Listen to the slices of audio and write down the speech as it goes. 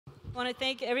I want to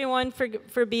thank everyone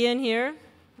for being here.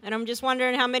 And I'm just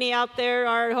wondering how many out there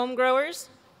are home growers?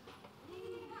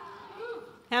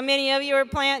 How many of you are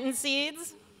planting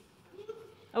seeds?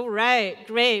 All right,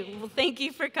 great. Well, thank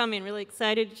you for coming. Really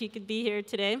excited you could be here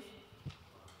today.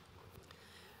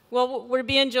 Well, we're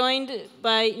being joined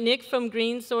by Nick from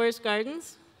Green Source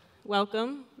Gardens.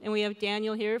 Welcome. And we have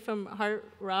Daniel here from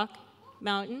Heartrock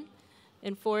Mountain.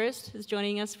 And Forrest is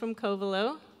joining us from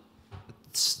Covelo.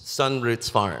 Sunroots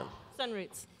Farm.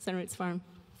 Sunroots Farm.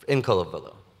 In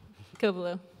Covelo.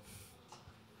 Covelo.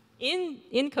 In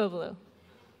Covelo.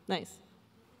 Nice.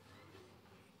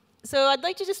 So I'd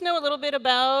like to just know a little bit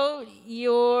about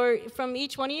from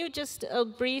each one of you, just a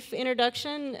brief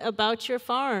introduction about your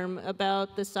farm,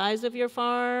 about the size of your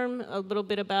farm, a little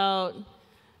bit about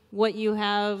what you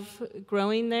have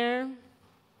growing there,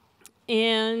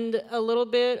 and a little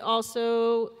bit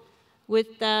also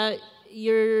with that,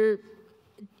 your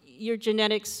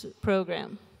genetics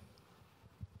program.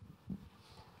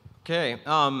 Okay.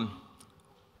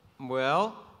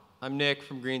 Well, I'm Nick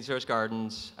from Green Source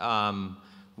Gardens.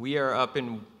 We are up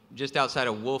just outside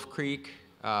of Wolf Creek,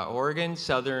 Oregon,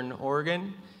 southern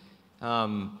Oregon.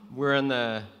 We're in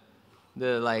the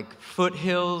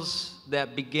foothills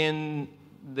that begin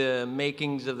the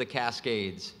makings of the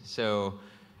Cascades. So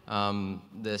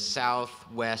the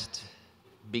southwest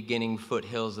beginning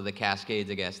foothills of the Cascades,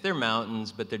 I guess. They're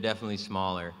mountains, but they're definitely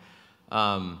smaller.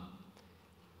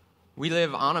 We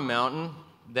live on a mountain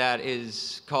that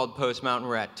is called Post Mountain.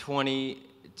 We're at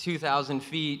 22,000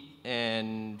 feet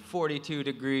and 42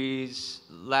 degrees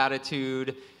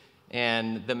latitude.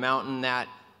 And the mountain that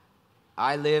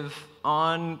I live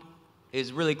on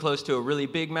is really close to a really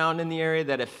big mountain in the area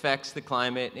that affects the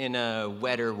climate in a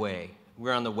wetter way.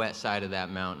 We're on the wet side of that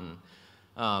mountain.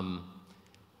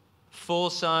 Full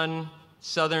sun,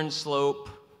 southern slope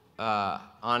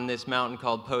on this mountain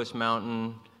called Post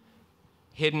Mountain,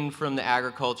 hidden from the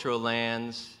agricultural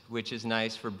lands, which is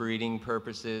nice for breeding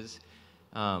purposes.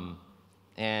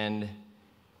 And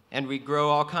we grow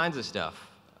all kinds of stuff.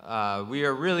 We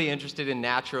are really interested in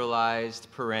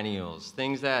naturalized perennials,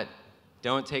 things that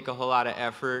don't take a whole lot of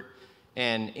effort,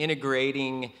 and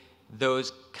integrating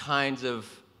those kinds of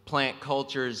plant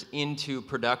cultures into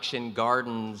production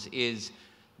gardens is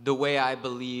the way I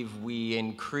believe we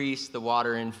increase the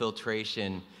water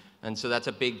infiltration. And so that's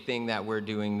a big thing that we're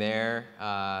doing there,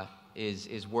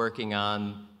 is working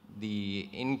on the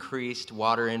increased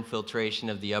water infiltration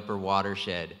of the upper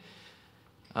watershed.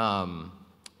 And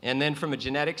then from a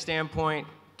genetic standpoint,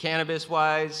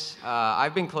 cannabis-wise,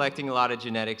 I've been collecting a lot of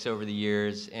genetics over the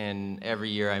years, and every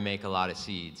year I make a lot of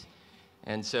seeds.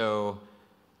 And so,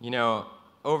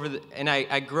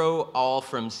 I grow all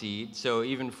from seed, so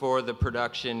even for the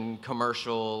production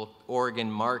commercial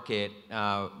Oregon market,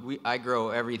 I grow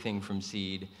everything from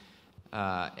seed.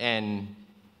 And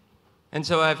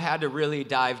so I've had to really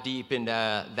dive deep into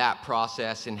that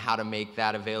process and how to make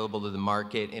that available to the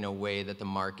market in a way that the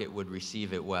market would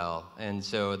receive it well. And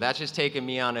so that's just taken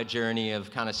me on a journey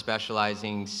of kind of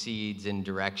specializing seeds and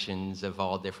directions of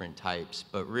all different types,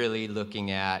 but really looking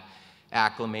at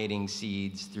acclimating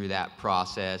seeds through that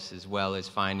process, as well as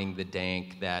finding the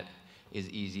dank that is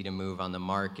easy to move on the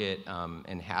market,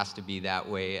 and has to be that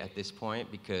way at this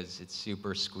point because it's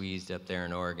super squeezed up there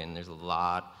in Oregon. There's a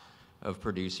lot of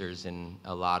producers and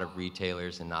a lot of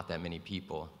retailers and not that many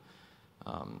people.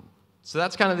 So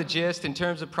that's kind of the gist. In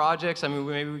terms of projects, I mean,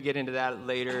 maybe we get into that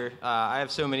later. I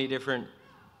have so many different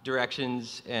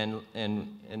directions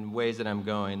and ways that I'm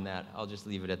going that I'll just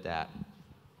leave it at that.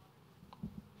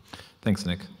 Thanks,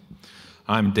 Nick.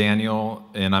 I'm Daniel,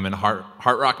 and I'm in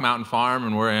Heartrock Mountain Farm,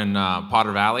 and we're in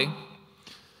Potter Valley.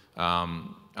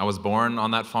 I was born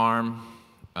on that farm.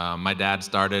 My dad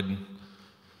started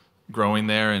growing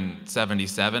there in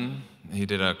 '77. He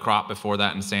did a crop before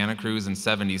that in Santa Cruz in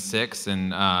 '76,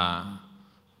 and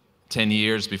 10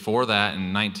 years before that,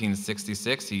 in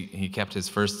 1966, he kept his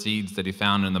first seeds that he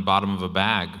found in the bottom of a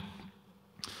bag.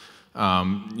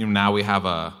 Now we have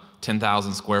a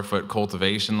 10,000 square foot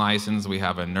cultivation license. We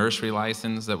have a nursery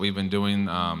license that we've been doing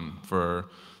for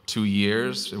 2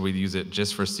 years. We use it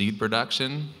just for seed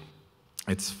production.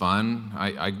 It's fun.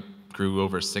 I grew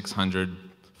over 600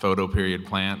 photo period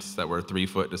plants that were 3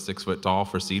 foot to 6 foot tall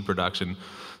for seed production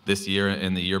this year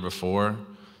and the year before.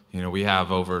 We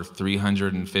have over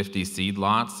 350 seed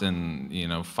lots and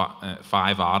 5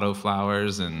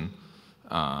 autoflowers, and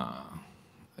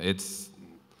it's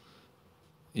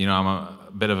I'm a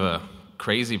bit of a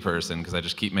crazy person because I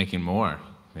just keep making more,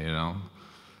 and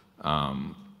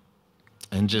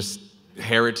just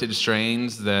heritage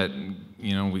strains that and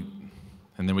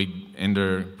then we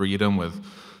interbreed them with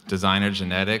designer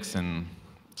genetics, and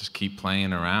just keep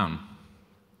playing around.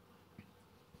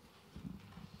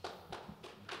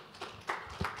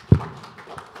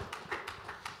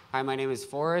 Hi, my name is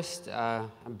Forrest. I'm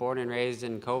born and raised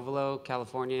in Covelo,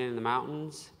 California, in the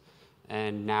mountains,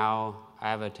 and now I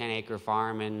have a 10-acre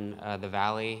farm in the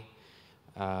valley.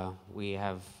 We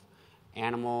have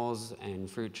animals and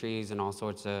fruit trees and all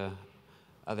sorts of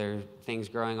other things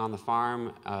growing on the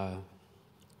farm.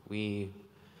 The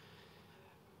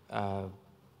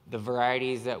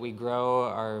varieties that we grow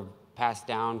are passed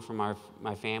down from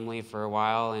my family for a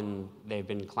while, and they've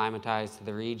been acclimatized to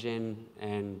the region,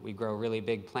 and we grow really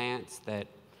big plants that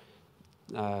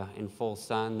in full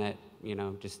sun that, you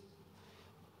know, just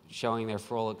showing their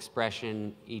full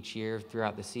expression each year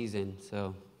throughout the season.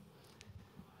 So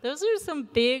Those are some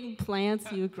big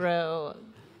plants you grow.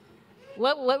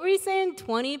 What were you saying?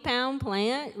 20-pound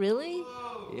plant? Really?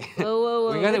 yeah.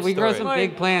 Whoa. we grow some More.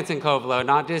 big plants in Covelo,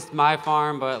 not just my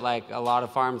farm, but like a lot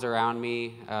of farms around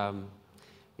me.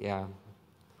 Yeah.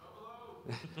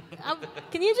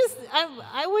 Can you just,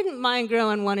 I wouldn't mind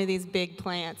growing one of these big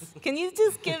plants. Can you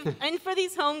just give, and for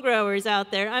these home growers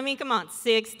out there, I mean, come on,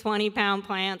 6 20-pound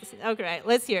plants. Okay,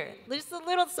 let's hear it. Just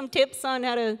some tips on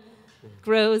how to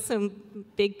grow some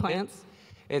big plants.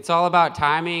 It's all about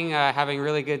timing, having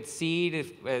really good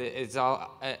seed. It's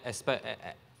all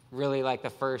really like the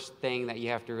first thing that you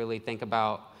have to really think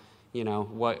about. You know,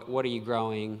 what are you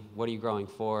growing? What are you growing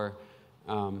for?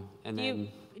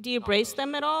 Do you brace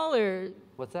them at all, or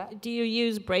What's that? do you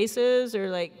use braces or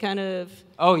like kind of?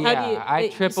 Oh how do yeah, I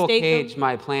triple stake them? cage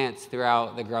my plants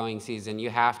throughout the growing season.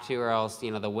 You have to, or else, you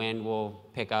know, the wind will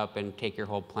pick up and take your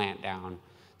whole plant down.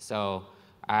 So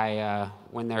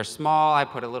when they're small, I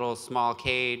put a little small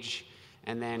cage,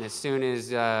 and then as soon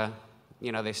as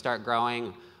you know, they start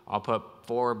growing, I'll put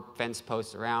 4 fence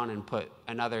posts around and put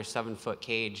another 7-foot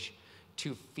cage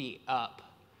 2 feet up,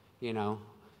 you know,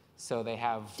 so they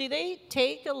have. Do they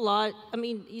take a lot? I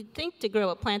mean, you'd think to grow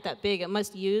a plant that big, it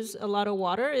must use a lot of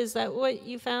water. Is that what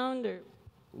you found, or?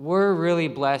 We're really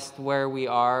blessed where we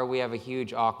are. We have a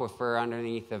huge aquifer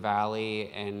underneath the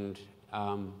valley, and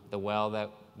the wells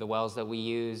that we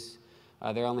use,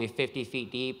 they're only 50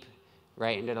 feet deep,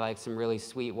 right into like some really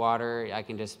sweet water. I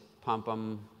can just pump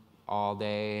them all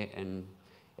day, and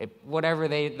whatever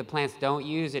the plants don't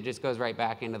use, it just goes right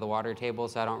back into the water table,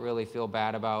 so I don't really feel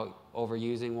bad about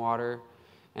overusing water.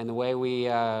 And the way we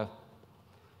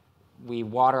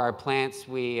water our plants,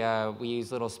 we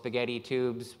use little spaghetti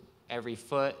tubes every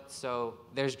foot, so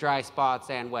there's dry spots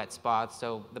and wet spots,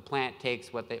 so the plant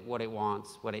takes what it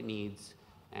wants, what it needs,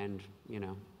 and, you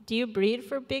know. Do you breed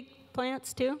for big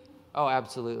plants too? Oh,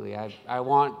 absolutely. I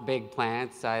want big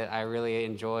plants. I really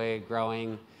enjoy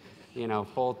growing, you know,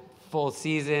 full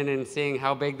season and seeing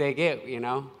how big they get, you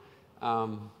know.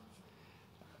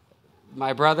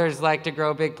 My brothers like to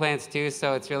grow big plants too,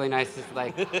 so it's really nice. It's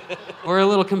like we're a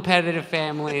little competitive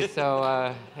family,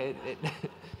 so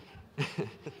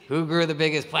who grew the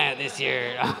biggest plant this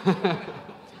year?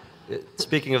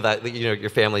 Speaking of that, you know, your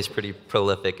family's pretty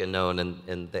prolific and known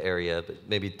in the area, but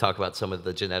maybe talk about some of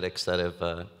the genetics that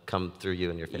have come through you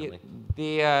and your family.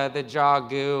 The jaw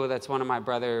goo, that's one of my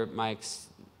brother Mike's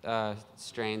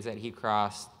strains that he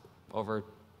crossed over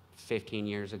 15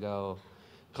 years ago.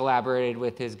 Collaborated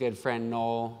with his good friend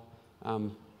Noel.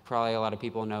 Probably a lot of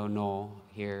people know Noel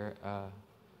here,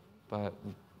 but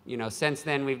you know, since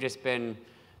then we've just been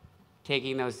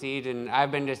taking those seeds, and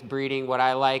I've been just breeding what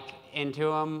I like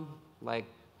into them. Like,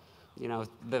 you know,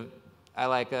 I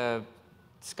like a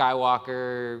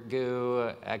Skywalker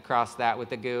goo. I crossed that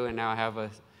with the goo, and now I have a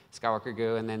Skywalker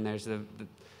goo. And then there's the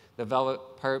velvet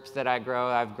perps that I grow.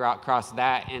 I've crossed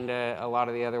that into a lot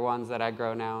of the other ones that I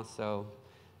grow now. So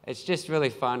it's just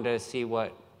really fun to see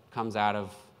what comes out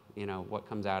of, you know, what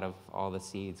comes out of all the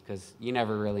seeds, because you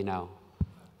never really know.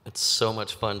 It's so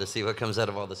much fun to see what comes out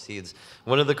of all the seeds.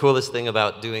 One of the coolest thing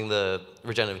about doing the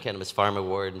Regenerative Cannabis Farm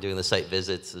Award and doing the site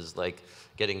visits is like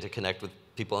getting to connect with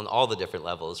people on all the different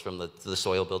levels, from the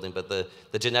soil building, but the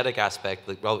genetic aspect,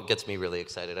 well, gets me really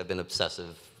excited. I've been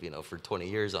obsessive, you know, for 20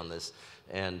 years on this,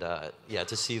 and yeah,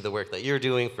 to see the work that you're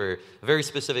doing for a very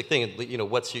specific thing, you know,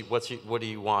 what do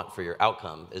you want for your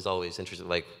outcome is always interesting,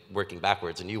 like working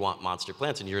backwards, and you want monster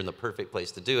plants, and you're in the perfect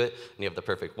place to do it, and you have the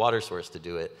perfect water source to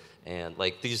do it. And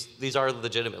like these are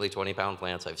legitimately 20-pound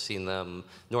plants. I've seen them.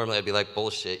 Normally I'd be like,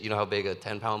 bullshit, you know how big a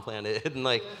 10-pound plant is? And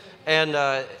like, and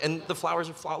the flowers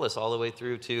are flawless all the way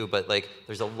through too. But like,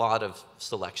 there's a lot of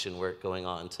selection work going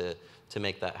on to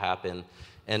make that happen.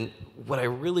 And what I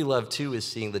really love too is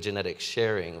seeing the genetic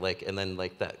sharing, like, and then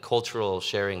like that cultural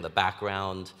sharing, the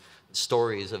background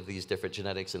stories of these different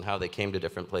genetics and how they came to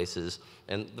different places.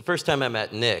 And the first time I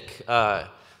met Nick,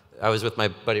 I was with my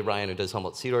buddy Ryan, who does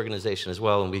Humboldt Seed Organization as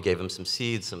well, and we gave him some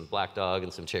seeds, some Black Dog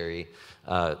and some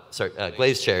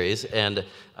glazed cherries. And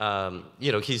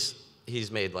you know,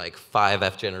 he's made like 5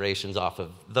 F generations off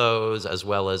of those, as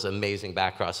well as amazing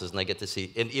back crosses, and I get to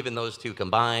see, and even those two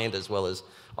combined, as well as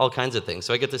all kinds of things.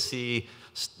 So I get to see,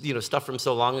 you know, stuff from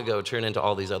so long ago turn into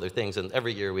all these other things. And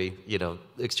every year we, you know,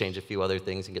 exchange a few other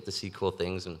things and get to see cool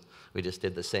things, and we just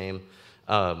did the same.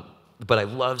 But I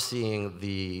love seeing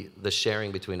the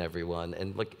sharing between everyone,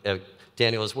 and like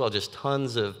Daniel as well, just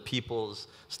tons of people's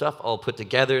stuff all put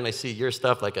together, and I see your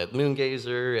stuff like at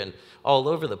Moongazer and all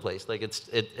over the place. Like it's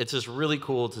just really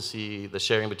cool to see the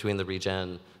sharing between the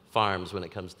regen farms when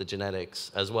it comes to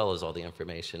genetics, as well as all the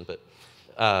information. But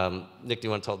Nick, do you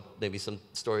want to tell maybe some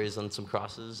stories on some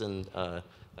crosses and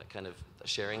that kind of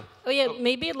sharing? Oh yeah,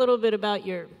 maybe a little bit about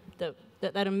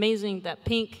that amazing, that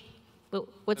pink.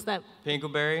 What's that?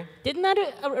 Pinkleberry? Didn't that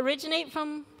originate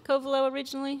from Covelo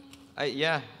originally?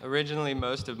 Yeah, originally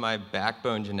most of my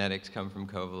backbone genetics come from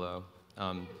Covelo.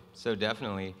 So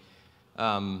definitely.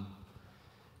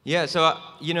 Yeah, so,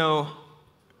 you know,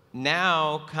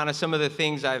 now kind of some of the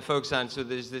things I focus on, so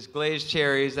there's this glazed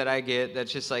cherries that I get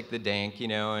that's just like the dank, you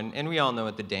know, and we all know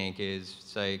what the dank is.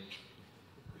 It's like,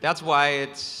 that's why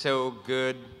it's so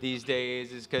good these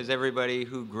days, is because everybody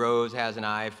who grows has an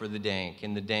eye for the dank.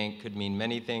 And the dank could mean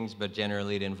many things, but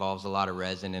generally it involves a lot of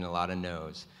resin and a lot of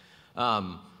nose.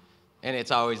 And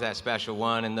it's always that special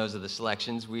one, and those are the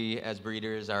selections we as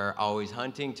breeders are always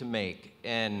hunting to make.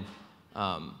 And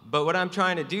but what I'm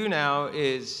trying to do now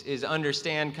is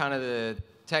understand kind of the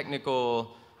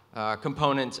technical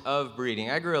components of breeding.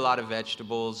 I grew a lot of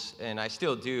vegetables, and I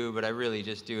still do, but I really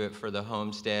just do it for the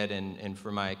homestead and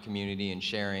for my community and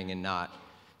sharing, and not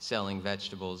selling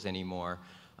vegetables anymore.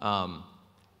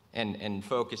 And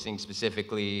focusing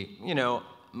specifically, you know,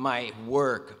 my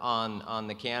work on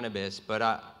the cannabis.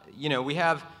 But, you know, we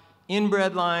have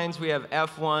inbred lines, we have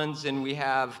F1s, and we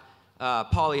have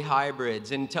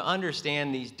polyhybrids, and to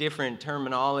understand these different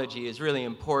terminology is really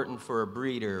important for a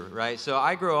breeder, right? So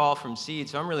I grow all from seed,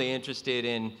 so I'm really interested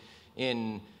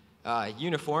in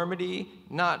uniformity.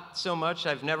 Not so much,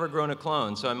 I've never grown a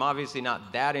clone, so I'm obviously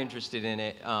not that interested in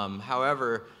it.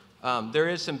 However, there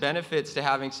is some benefits to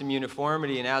having some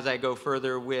uniformity, and as I go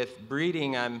further with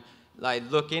breeding, I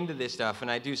look into this stuff, and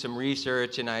I do some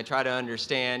research, and I try to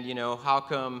understand, you know, how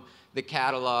come the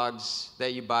catalogs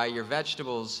that you buy your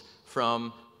vegetables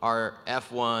from are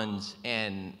F1s,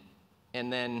 and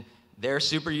then they're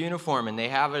super uniform and they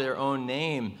have their own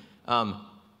name.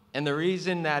 And the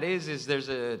reason that is there's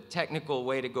a technical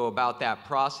way to go about that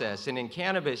process. And in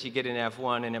cannabis, you get an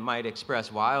F1 and it might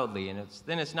express wildly, and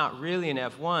then it's not really an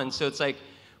F1. So it's like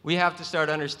we have to start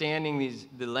understanding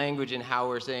the language and how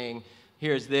we're saying,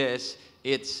 here's this,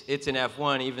 it's an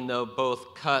F1, even though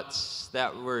both cuts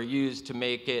that were used to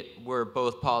make it were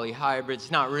both polyhybrids. It's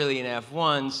not really an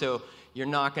F1, so you're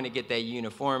not going to get that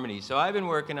uniformity. So I've been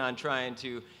working on trying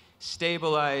to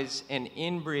stabilize and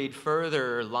inbreed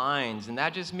further lines, and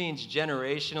that just means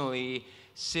generationally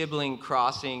sibling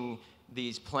crossing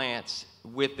these plants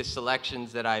with the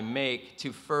selections that I make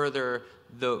to further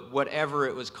whatever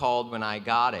it was called when I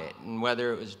got it. And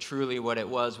whether it was truly what it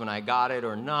was when I got it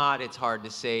or not, it's hard to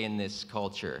say in this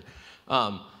culture.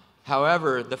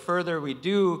 However, the further we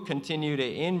do continue to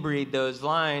inbreed those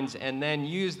lines and then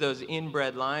use those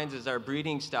inbred lines as our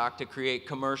breeding stock to create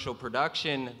commercial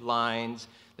production lines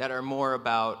that are more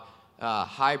about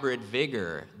hybrid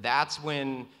vigor, that's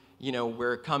when, you know,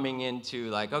 we're coming into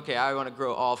like, okay, I want to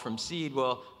grow all from seed.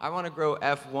 Well, I want to grow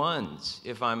F1s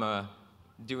if I'm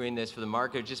doing this for the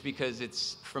market, just because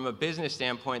it's, from a business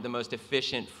standpoint, the most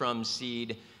efficient from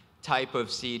seed type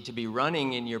of seed to be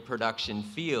running in your production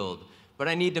field. But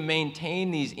I need to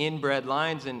maintain these inbred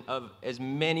lines of as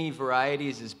many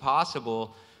varieties as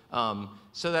possible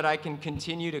so that I can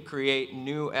continue to create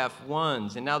new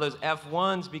F1s. And now those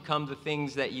F1s become the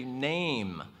things that you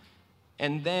name.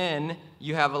 And then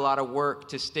you have a lot of work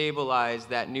to stabilize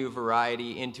that new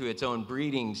variety into its own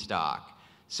breeding stock.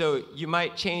 So you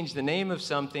might change the name of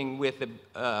something with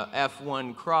a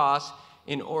F1 cross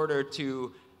in order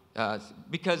to,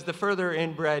 because the further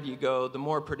inbred you go, the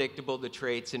more predictable the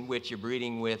traits in which you're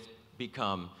breeding with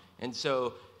become. And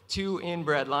so 2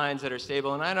 inbred lines that are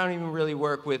stable, and I don't even really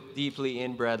work with deeply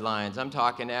inbred lines. I'm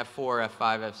talking F4,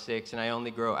 F5, F6, and I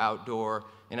only grow outdoor,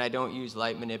 and I don't use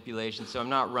light manipulation, so I'm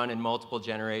not running multiple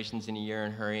generations in a year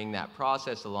and hurrying that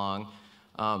process along.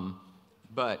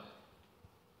 But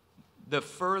the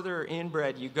further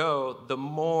inbred you go, the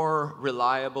more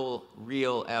reliable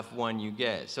real F1 you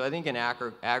get. So I think in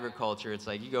agriculture, it's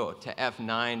like you go to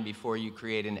F9 before you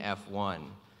create an F1.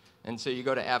 And so you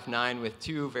go to F9 with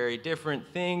two very different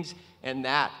things, and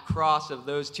that cross of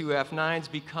those two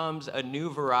F9s becomes a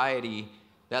new variety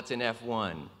that's an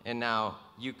F1. And now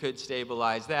you could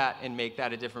stabilize that and make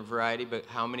that a different variety, but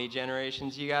how many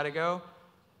generations you gotta go?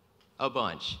 A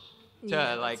bunch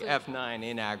to like F9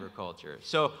 in agriculture.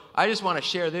 So I just wanna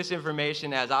share this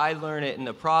information as I learn it in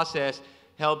the process,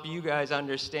 help you guys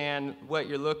understand what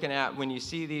you're looking at when you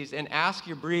see these, and ask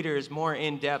your breeders more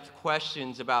in-depth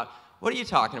questions about, what are you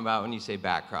talking about when you say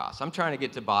back cross? I'm trying to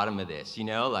get to the bottom of this, you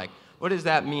know? Like, what does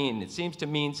that mean? It seems to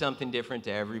mean something different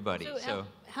to everybody. So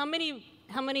how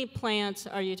many plants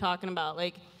are you talking about?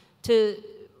 Like,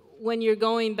 when you're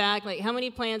going back, like, how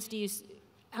many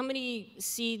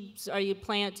seeds are you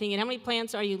planting, and how many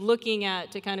plants are you looking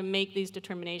at to kind of make these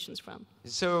determinations from?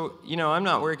 So, you know, I'm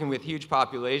not working with huge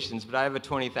populations, but I have a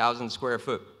 20,000 square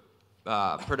foot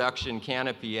production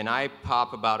canopy, and I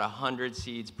pop about 100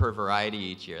 seeds per variety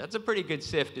each year. That's a pretty good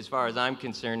sift as far as I'm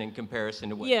concerned in comparison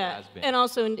to what it has been. And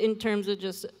also in terms of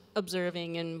just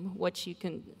observing and what you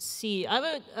can see. I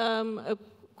have a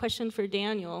question for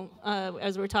Daniel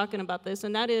as we're talking about this,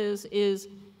 and that is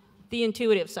the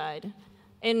intuitive side.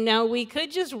 And now we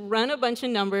could just run a bunch of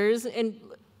numbers and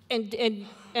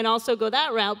also go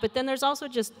that route, but then there's also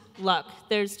just luck.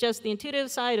 There's just the intuitive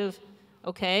side of,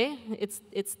 okay,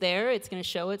 it's there, it's going to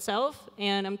show itself,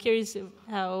 and I'm curious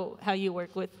how you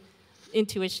work with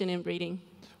intuition in breeding.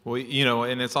 Well, you know,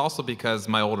 and it's also because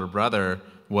my older brother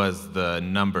was the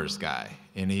numbers guy,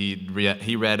 and he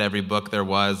read every book there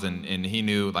was, and he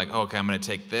knew, like, oh, okay, I'm going to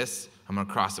take this, I'm going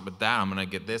to cross it with that, I'm going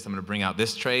to get this, I'm going to bring out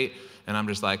this trait, and I'm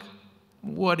just like,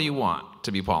 what do you want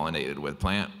to be pollinated with,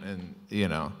 plant? And, you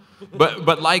know,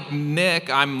 but like Nick,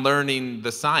 I'm learning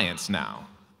the science now,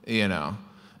 you know.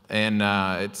 And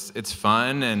it's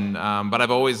fun, and but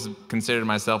I've always considered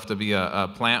myself to be a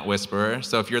plant whisperer.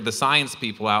 So if you're the science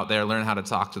people out there, learn how to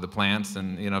talk to the plants,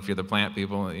 and you know, if you're the plant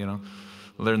people, you know,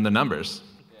 learn the numbers.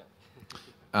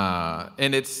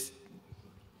 And it's,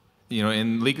 you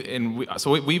know,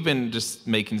 so we've been just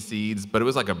making seeds, but it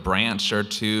was like a branch or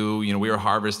two. You know, we were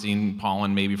harvesting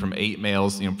pollen maybe from 8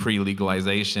 males, you know,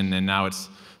 pre-legalization, and now it's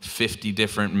 50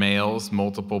 different males,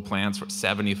 multiple plants for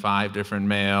 75 different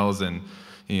males, and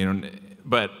you know,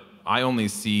 but I only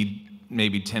seed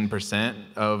maybe 10%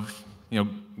 of, you know,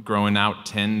 growing out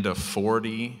 10 to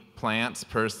 40 plants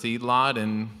per seed lot,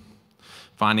 and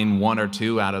finding 1 or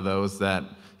 2 out of those that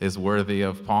is worthy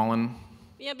of pollen.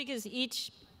 Yeah, because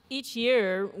each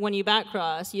year when you back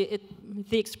cross, the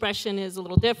expression is a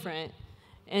little different.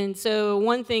 And so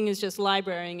one thing is just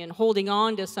librarying and holding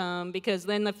on to some, because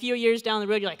then a few years down the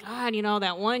road, you're like, God, you know,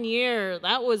 that one year,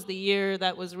 that was the year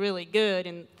that was really good.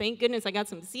 And thank goodness I got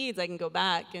some seeds. I can go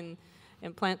back and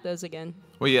plant those again.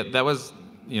 Well, yeah, that was,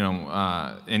 you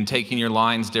know, in taking your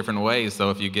lines different ways. So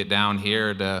if you get down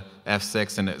here to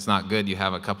F6 and it's not good, you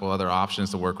have a couple other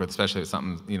options to work with, especially if it's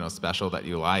something, you know, special that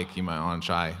you like, you might want to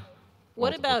try.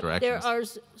 What about, there are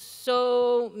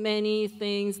so many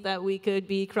things that we could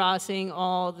be crossing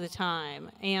all the time,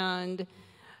 and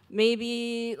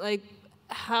maybe, like,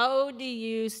 how do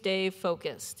you stay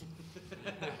focused?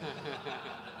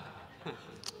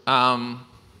 I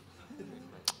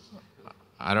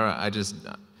just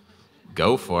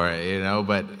go for it, you know,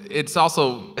 but it's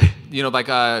also, you know, like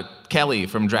Kelly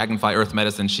from Dragonfly Earth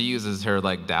Medicine, she uses her,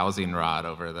 like, dowsing rod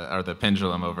or the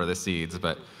pendulum over the seeds,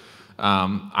 but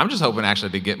I'm just hoping actually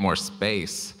to get more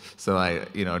space, so I,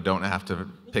 you know, don't have to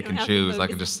pick and choose. I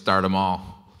can just start them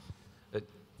all.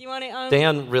 You want to,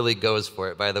 Dan really goes for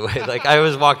it, by the way. Like, I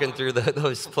was walking through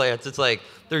those plants. It's like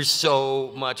there's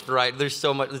so much variety. There's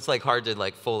so much. It's like hard to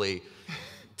like fully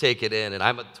take it in. And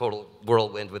I'm a total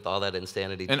whirlwind with all that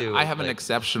insanity too. And I have an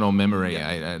exceptional memory,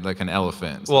 I like an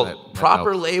elephant. So well,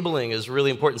 proper labeling is really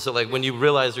important. So like when you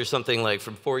realize there's something like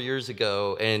from 4 years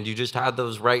ago, and you just had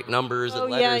those right numbers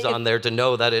and letters on there to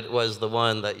know that it was the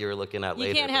one that you were looking at later.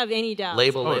 You can't have any doubts.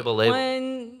 Label.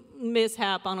 One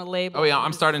mishap on a label. Oh yeah,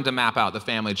 I'm starting to map out the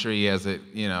family tree as it,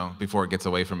 you know, before it gets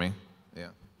away from me. Yeah.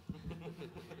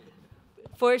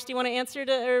 Forrest, do you want to answer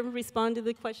or respond to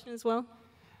the question as well?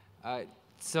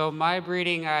 So my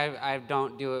breeding, I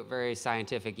don't do it very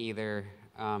scientific either.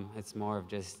 It's more of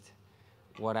just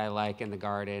what I like in the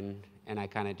garden, and I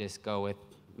kind of just go with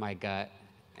my gut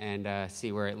and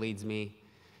see where it leads me.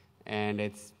 And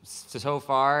it's so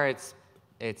far it's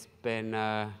been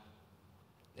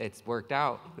it's worked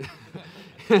out.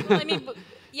 Well, I mean,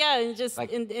 yeah, and just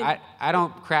like, I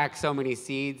don't crack so many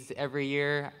seeds every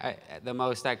year. The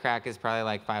most I crack is probably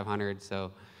like 500.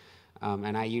 So.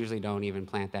 And I usually don't even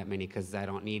plant that many because I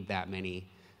don't need that many.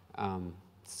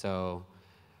 So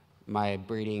my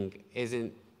breeding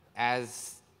isn't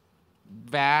as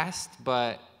vast,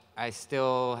 but I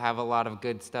still have a lot of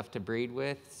good stuff to breed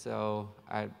with, so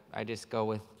I just go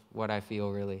with what I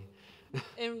feel, really.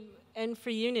 And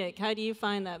for you, Nick, how do you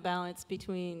find that balance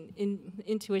between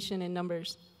intuition and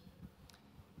numbers?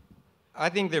 I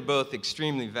think they're both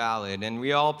extremely valid, and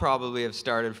we all probably have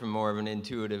started from more of an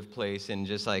intuitive place and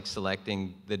just like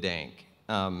selecting the dank.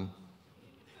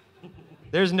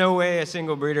 There's no way a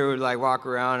single breeder would like walk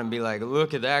around and be like,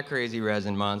 look at that crazy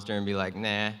resin monster, and be like,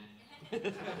 nah.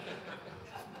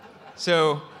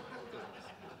 So,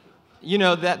 you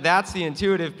know, that's the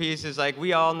intuitive piece, is like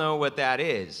we all know what that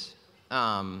is.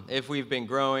 If we've been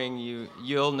growing,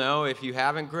 you'll know. If you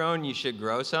haven't grown, you should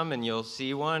grow some, and you'll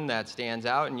see one that stands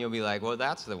out, and you'll be like, well,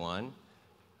 that's the one.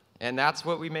 And that's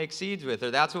what we make seeds with,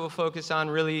 or that's what we'll focus on,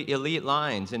 really elite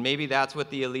lines. And maybe that's what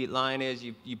the elite line is.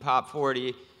 You pop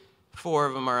 40, 4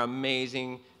 of them are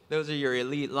amazing. Those are your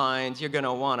elite lines. You're going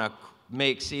to want to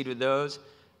make seed with those.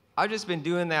 I've just been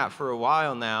doing that for a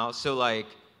while now. So like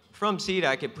from seed,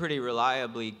 I could pretty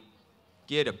reliably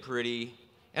get a pretty,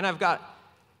 and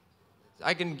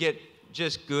I can get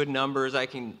just good numbers. I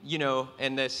can, you know,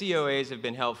 and the COAs have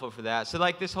been helpful for that. So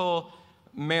like this whole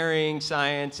marrying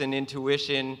science and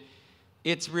intuition,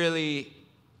 it's really,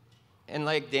 and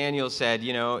like Daniel said,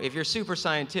 you know, if you're super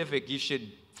scientific, you should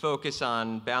focus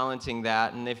on balancing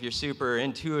that. And if you're super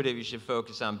intuitive, you should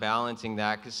focus on balancing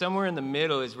that. Because somewhere in the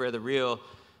middle is where the real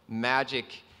magic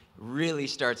really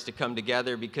starts to come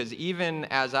together, because even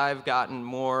as I've gotten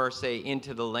more, say,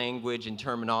 into the language and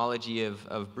terminology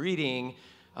of breeding,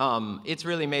 it's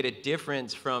really made a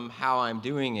difference from how I'm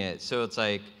doing it. So it's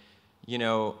like, you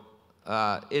know,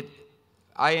 I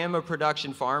am a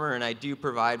production farmer and I do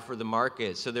provide for the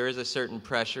market. So there is a certain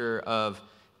pressure of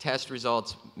test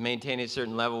results maintaining a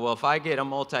certain level. Well, if I get a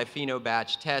multi-pheno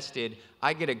batch tested,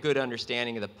 I get a good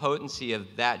understanding of the potency of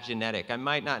that genetic. I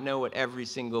might not know what every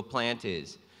single plant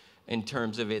is in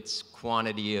terms of its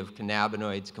quantity of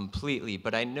cannabinoids completely,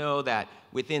 but I know that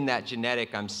within that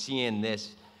genetic, I'm seeing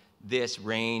this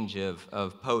range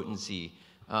of potency.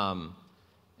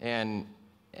 And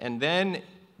then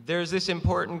there's this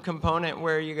important component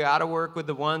where you gotta work with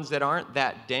the ones that aren't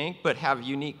that dank but have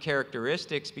unique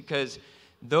characteristics, because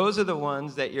those are the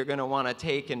ones that you're gonna wanna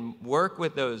take and work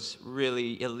with those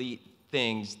really elite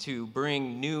things to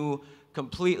bring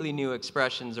completely new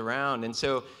expressions around. And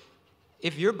so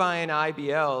if you're buying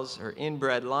IBLs or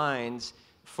inbred lines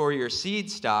for your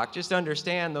seed stock, just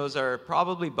understand those are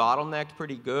probably bottlenecked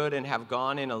pretty good and have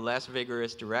gone in a less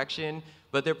vigorous direction,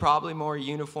 but they're probably more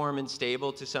uniform and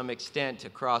stable to some extent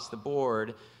across the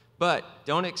board. But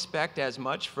don't expect as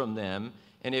much from them.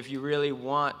 And if you really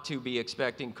want to be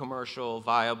expecting commercial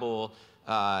viable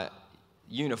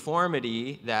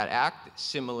uniformity that act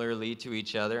similarly to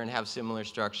each other and have similar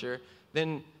structure,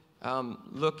 then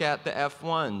look at the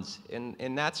F1s.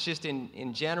 And that's just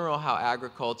in general how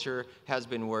agriculture has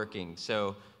been working.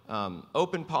 So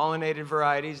open pollinated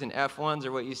varieties and F1s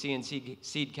are what you see in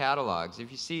seed catalogs.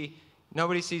 If you see,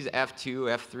 nobody sees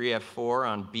F2, F3, F4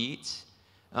 on beets.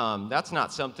 That's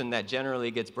not something that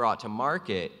generally gets brought to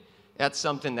market. That's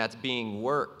something that's being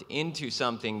worked into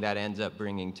something that ends up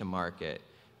bringing to market.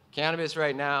 Cannabis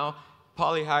right now,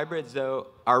 polyhybrids though,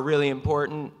 are really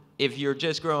important. If you're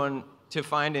just growing to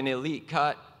find an elite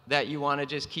cut that you want to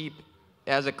just keep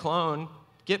as a clone,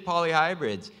 get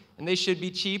polyhybrids. And they should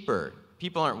be cheaper.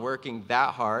 People aren't working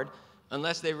that hard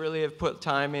unless they really have put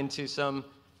time into some.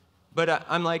 But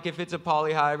I'm like, if it's a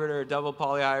polyhybrid or a double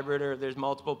polyhybrid, or there's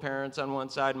multiple parents on one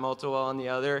side, multiple on the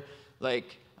other,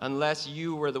 like, unless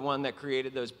you were the one that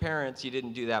created those parents, you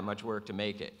didn't do that much work to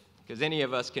make it. Because any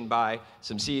of us can buy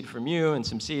some seed from you and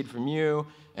some seed from you,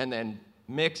 and then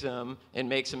mix them and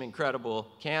make some incredible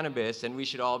cannabis, and we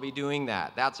should all be doing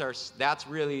that. That's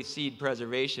really seed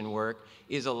preservation work,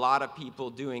 is a lot of people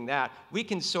doing that. We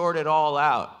can sort it all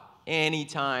out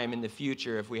anytime in the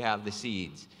future if we have the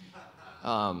seeds.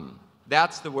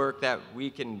 That's the work that we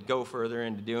can go further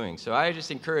into doing. So I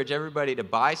just encourage everybody to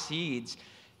buy seeds,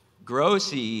 grow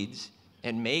seeds,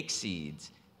 and make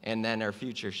seeds, and then our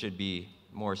future should be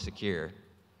more secure.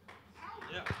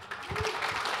 Yeah.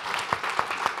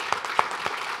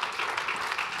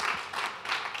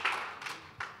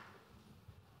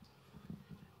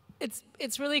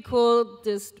 It's really cool.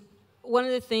 Just one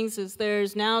of the things is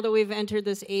there's, now that we've entered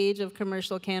this age of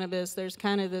commercial cannabis, there's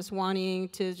kind of this wanting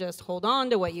to just hold on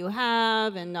to what you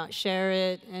have and not share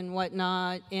it and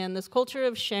whatnot. And this culture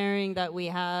of sharing that we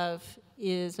have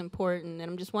is important.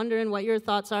 And I'm just wondering what your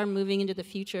thoughts are moving into the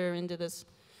future, into this,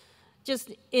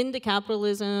 just into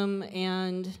capitalism,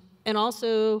 and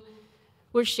also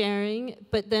we're sharing,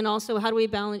 but then also how do we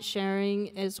balance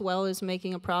sharing as well as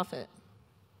making a profit?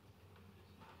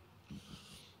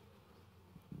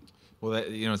 Well,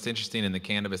 it's interesting in the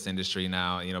cannabis industry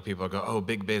now. People go, "Oh,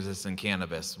 big business in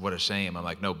cannabis, what a shame." I'm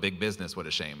like, "No, big business, what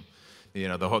a shame."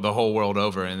 The whole world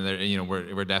over, and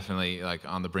we're definitely like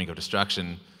on the brink of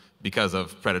destruction because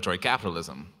of predatory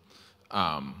capitalism.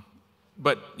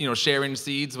 But sharing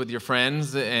seeds with your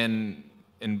friends and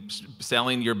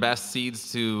selling your best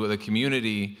seeds to the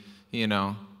community, you're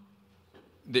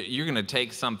going to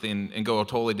take something and go a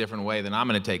totally different way than I'm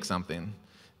going to take something,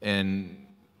 and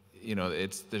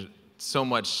there's so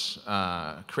much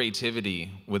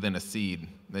creativity within a seed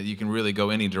that you can really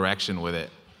go any direction with it.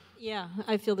 Yeah,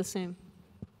 I feel the same.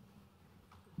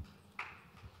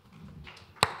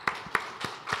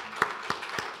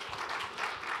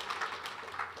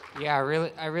 Yeah,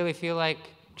 I really feel like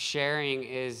sharing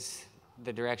is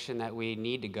the direction that we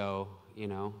need to go,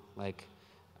 like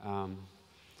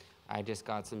I just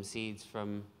got some seeds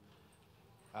from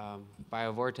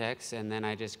BioVortex, and then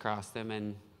I just crossed them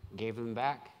and gave them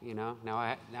back,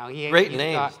 Now he Great he's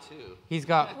names, got, too. He's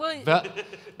got,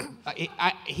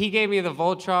 he gave me the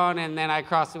Voltron, and then I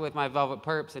crossed it with my Velvet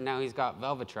Perps, and now he's got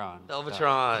Velvetron.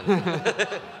 Velvetron.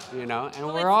 And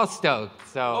we're all stoked,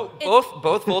 so. Oh,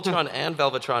 both Voltron and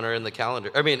Velvetron are in the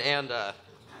calendar. I mean, and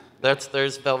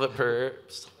there's Velvet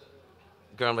Perps,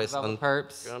 grown by Velvet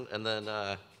Perps. and then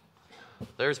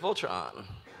there's Voltron.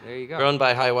 There you go. Grown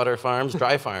by Highwater Farms,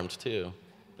 dry farmed too.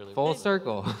 Really Full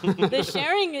circle. The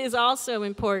sharing is also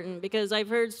important because I've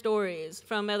heard stories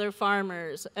from other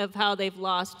farmers of how they've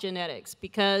lost genetics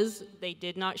because they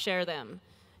did not share them.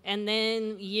 And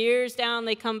then years down,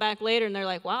 they come back later and they're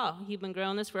like, wow, you've been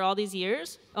growing this for all these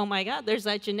years? Oh my God, there's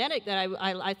that genetic that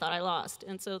I thought I lost.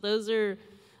 And so those are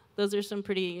some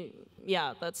pretty,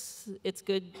 it's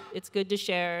good to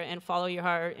share and follow your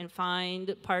heart and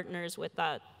find partners with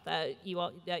that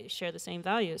share the same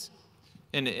values.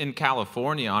 In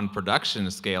California, on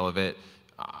production scale of it,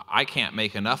 I can't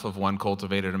make enough of one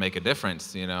cultivator to make a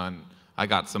difference, and I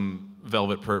got some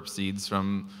Velvet Perp seeds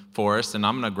from Forrest, and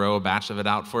I'm going to grow a batch of it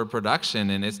out for production,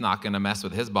 and it's not going to mess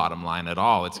with his bottom line at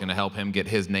all. It's going to help him get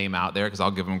his name out there because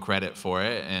I'll give him credit for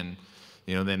it, and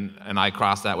and I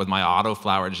cross that with my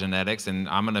autoflower genetics, and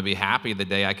I'm going to be happy the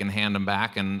day I can hand him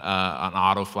back an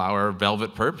autoflower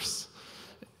Velvet Perps.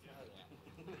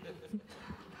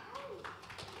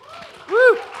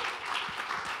 Woo!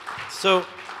 So,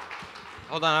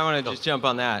 hold on, I want to just jump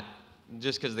on that,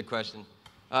 just because of the question.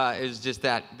 Is just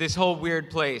that this whole weird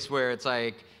place where it's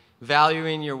like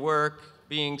valuing your work,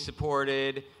 being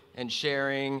supported, and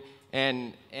sharing,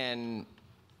 and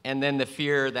then the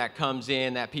fear that comes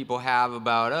in that people have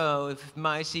about, oh, if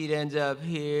my seed ends up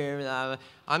here,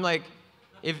 I'm like,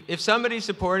 if somebody's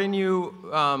supporting you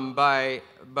by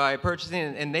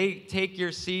purchasing and they take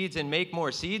your seeds and make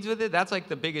more seeds with it, that's like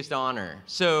the biggest honor.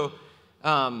 So,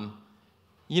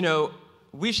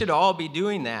 we should all be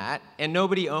doing that, and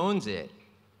nobody owns it.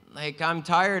 Like, I'm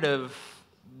tired of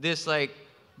this, like,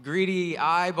 greedy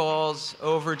eyeballs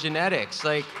over genetics.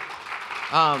 Like,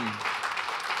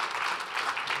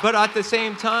 but at the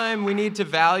same time, we need to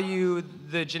value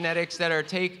the genetics that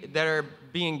are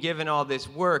being given all this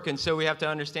work, and so we have to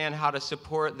understand how to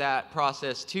support that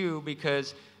process too,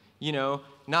 because,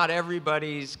 not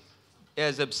everybody's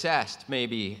as obsessed,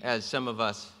 maybe, as some of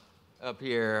us up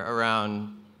here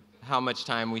around how much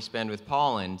time we spend with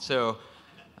pollen. So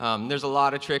there's a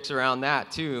lot of tricks around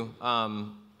that too,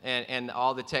 and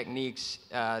all the techniques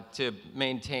to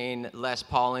maintain less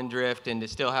pollen drift and to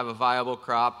still have a viable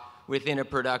crop within a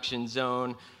production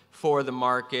zone for the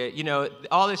market.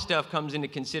 All this stuff comes into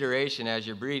consideration as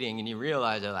you're breeding, and you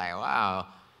realize, like, wow,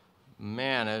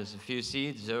 man, there's a few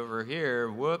seeds over here,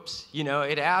 whoops.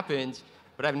 It happens,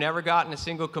 but I've never gotten a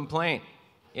single complaint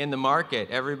in the market.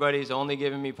 Everybody's only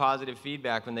giving me positive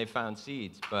feedback when they found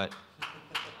seeds, but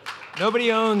nobody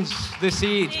owns the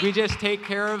seeds. We just take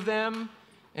care of them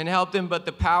and help them, but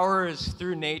the power is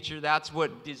through nature. That's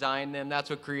what designed them, that's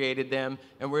what created them,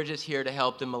 and we're just here to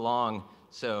help them along,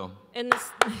 so. And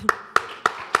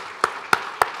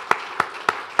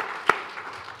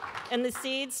the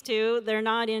seeds, too, they're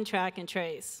not in track and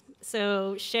trace.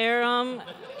 So share them,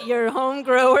 your home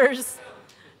growers.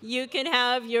 You can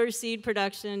have your seed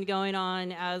production going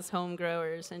on as home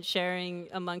growers and sharing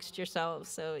amongst yourselves.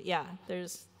 So yeah,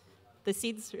 the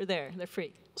seeds are there, they're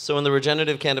free. So in the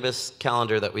regenerative cannabis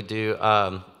calendar that we do,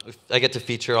 I get to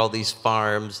feature all these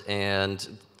farms and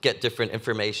get different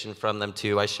information from them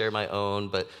too. I share my own,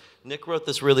 but Nick wrote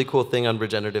this really cool thing on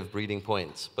regenerative breeding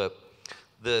points. But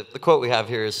the quote we have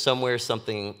here is, somewhere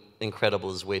something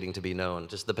incredible is waiting to be known.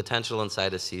 Just the potential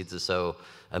inside of seeds is so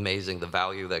amazing. The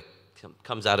value that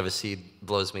comes out of a seed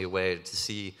blows me away. To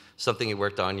see something you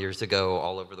worked on years ago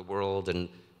all over the world and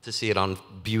to see it on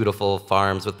beautiful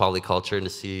farms with polyculture and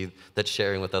to see that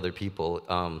sharing with other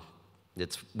people,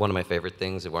 it's one of my favorite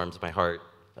things. It warms my heart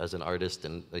as an artist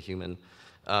and a human.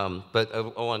 But I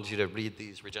wanted you to read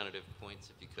these regenerative points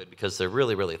if you could, because they're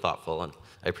really, really thoughtful, and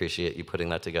I appreciate you putting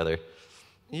that together.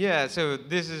 Yeah, so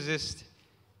this is just,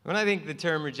 when I think the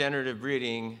term regenerative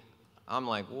breeding, I'm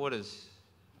like,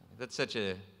 that's such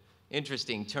a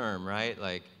interesting term, right?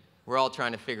 Like, we're all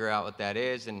trying to figure out what that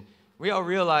is, and we all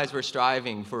realize we're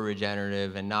striving for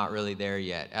regenerative and not really there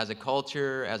yet. As a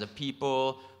culture, as a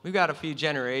people, we've got a few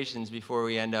generations before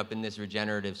we end up in this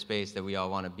regenerative space that we all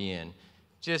want to be in,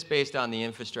 just based on the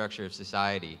infrastructure of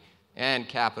society and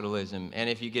capitalism. And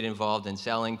if you get involved in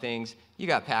selling things, you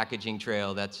got packaging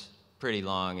trail that's pretty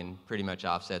long and pretty much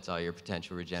offsets all your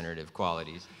potential regenerative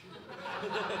qualities.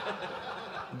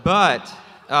 But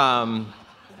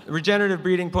regenerative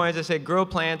breeding points, I say grow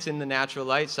plants in the natural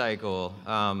light cycle.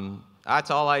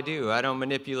 That's all I do. I don't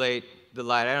manipulate the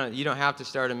light. You don't have to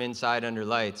start them inside under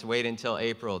lights. Wait until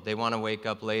April. They want to wake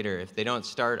up later. If they don't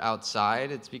start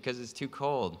outside, it's because it's too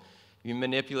cold. You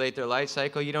manipulate their light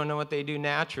cycle, you don't know what they do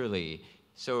naturally.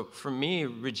 So for me,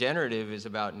 regenerative is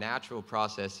about natural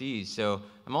processes. So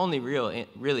I'm only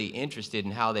really interested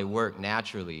in how they work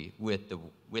naturally with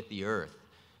the earth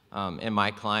and my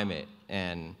climate.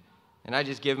 And I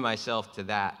just give myself to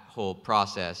that whole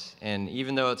process. And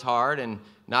even though it's hard and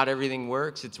not everything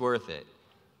works, it's worth it.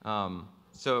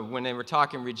 So when they were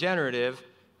talking regenerative,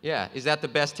 yeah, is that the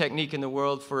best technique in the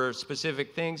world for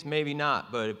specific things? Maybe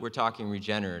not, but we're talking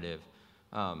regenerative.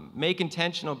 Make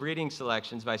intentional breeding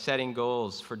selections by setting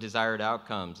goals for desired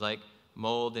outcomes, like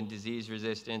mold and disease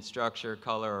resistance, structure,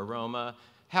 color, aroma.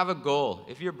 Have a goal.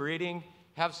 If you're breeding,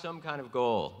 have some kind of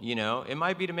goal, you know? It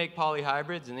might be to make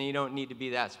polyhybrids, and then you don't need to be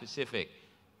that specific.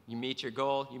 You meet your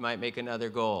goal, you might make another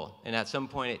goal, and at some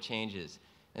point it changes.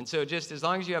 And so just as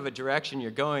long as you have a direction you're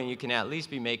going, you can at least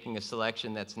be making a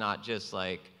selection that's not just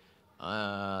like,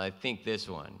 I think this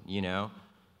one, you know?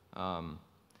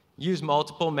 Use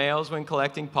multiple males when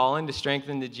collecting pollen to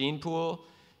strengthen the gene pool.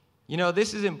 You know,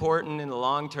 this is important in the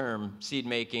long-term seed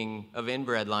making of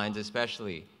inbred lines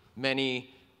especially.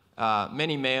 Many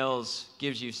males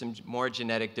gives you some more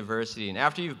genetic diversity. And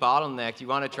after you've bottlenecked, you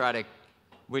want to try to,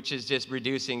 which is just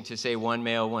reducing to say one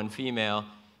male, one female,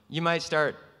 you might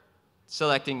start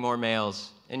selecting more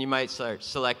males, and you might start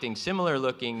selecting similar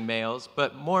looking males,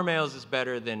 but more males is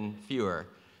better than fewer.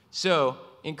 So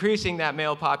increasing that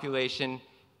male population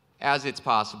as it's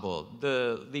possible.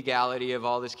 The legality of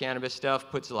all this cannabis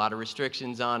stuff puts a lot of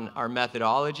restrictions on our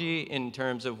methodology in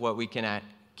terms of what we can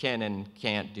and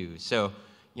can't do. So,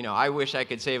 you know, I wish I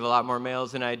could save a lot more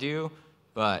males than I do,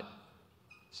 but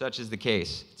such is the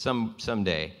case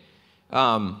someday.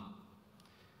 I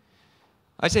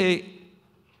say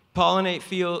pollinate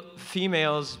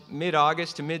females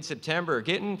mid-August to mid-September.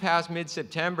 Getting past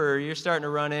mid-September, you're starting to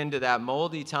run into that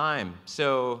moldy time.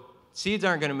 So seeds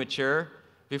aren't going to mature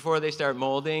before they start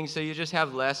molding, so you just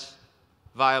have less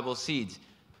viable seeds.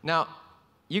 Now,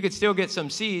 you could still get some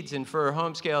seeds, and for a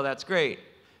home scale, that's great.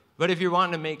 But if you're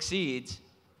wanting to make seeds,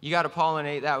 you got to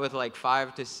pollinate that with like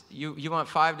you want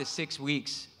 5 to 6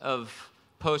 weeks of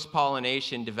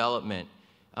post-pollination development.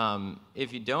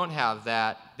 If you don't have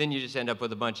that, then you just end up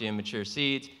with a bunch of immature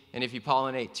seeds. And if you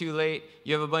pollinate too late,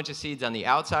 you have a bunch of seeds on the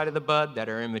outside of the bud that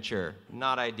are immature.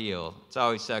 Not ideal. It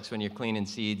always sucks when you're cleaning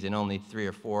seeds and only 3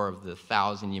 or 4 of the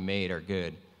 1,000 you made are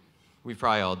good. We've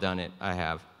probably all done it. I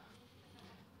have.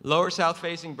 Lower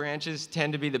south-facing branches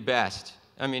tend to be the best.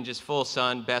 I mean, just full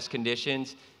sun, best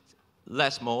conditions,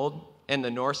 less mold. And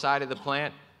the north side of the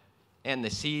plant and the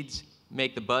seeds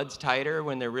make the buds tighter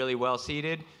when they're really well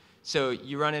seeded. So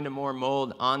you run into more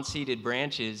mold on seeded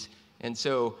branches. And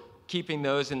so keeping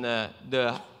those in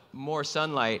the more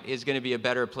sunlight is going to be a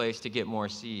better place to get more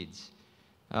seeds.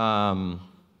 Clean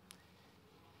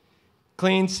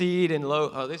seed and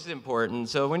this is important.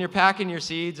 So when you're packing your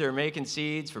seeds or making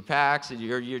seeds for packs, and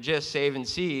you're just saving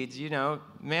seeds, you know,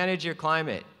 manage your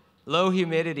climate. Low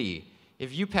humidity.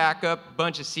 If you pack up a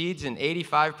bunch of seeds in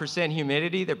 85%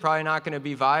 humidity, they're probably not going to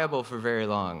be viable for very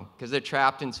long because they're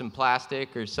trapped in some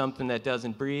plastic or something that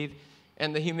doesn't breathe,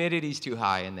 and the humidity's too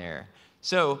high in there.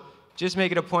 So just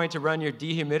make it a point to run your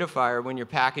dehumidifier when you're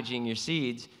packaging your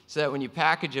seeds so that when you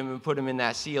package them and put them in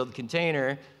that sealed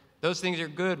container, those things are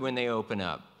good when they open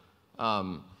up.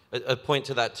 A point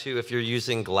to that too, if you're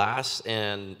using glass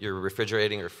and you're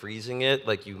refrigerating or freezing it,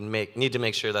 like you need to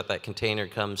make sure that that container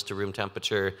comes to room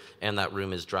temperature and that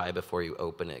room is dry before you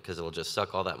open it, because it'll just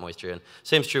suck all that moisture in.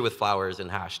 Same's true with flowers and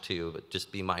hash too, but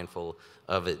just be mindful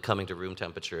of it coming to room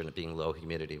temperature and it being low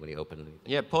humidity when you open it.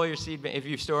 Yeah, pull your seed, if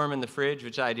you store them in the fridge,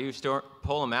 which I do,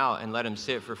 pull them out and let them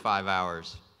sit for 5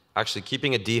 hours. Actually,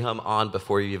 keeping a dehum on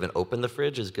before you even open the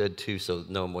fridge is good too, so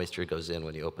no moisture goes in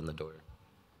when you open the door.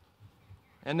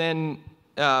 And then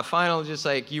final, just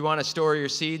like you want to store your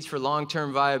seeds for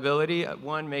long-term viability.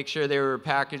 One, make sure they were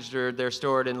packaged or they're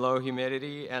stored in low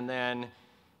humidity, and then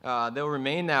they'll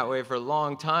remain that way for a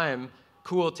long time.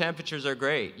 Cool temperatures are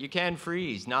great. You can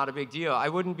freeze, not a big deal. I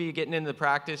wouldn't be getting into the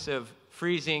practice of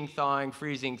freezing, thawing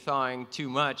too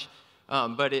much,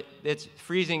 but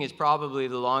freezing is probably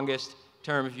the longest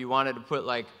term. If you wanted to put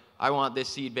like, I want this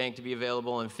seed bank to be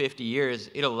available in 50 years,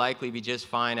 it'll likely be just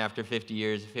fine after 50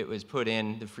 years if it was put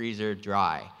in the freezer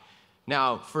dry.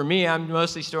 Now, for me, I'm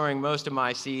mostly storing most of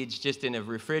my seeds just in a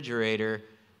refrigerator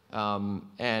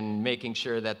and making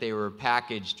sure that they were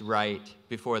packaged right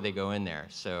before they go in there.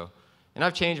 So, and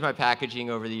I've changed my packaging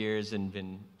over the years and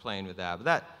been playing with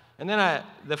that. And then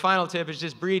the final tip is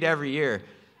just breed every year.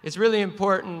 It's really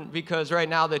important because right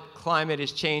now the climate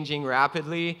is changing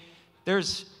rapidly.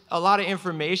 There's a lot of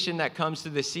information that comes to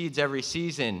the seeds every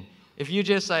season. If you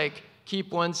just like keep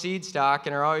one seed stock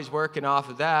and are always working off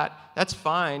of that, that's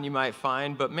fine, you might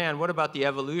find, but man, what about the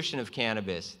evolution of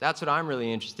cannabis? That's what I'm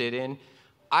really interested in.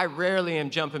 I rarely am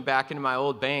jumping back into my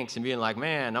old banks and being like,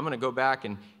 man, I'm gonna go back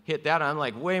and hit that. I'm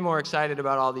like way more excited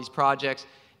about all these projects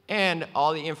and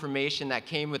all the information that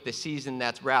came with the season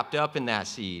that's wrapped up in that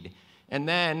seed. And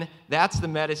then that's the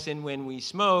medicine when we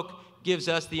smoke, gives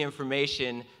us the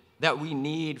information that we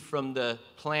need from the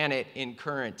planet in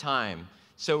current time.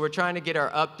 So we're trying to get our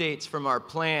updates from our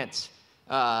plants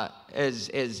as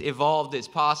evolved as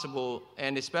possible,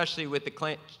 and especially with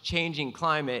the changing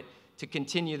climate, to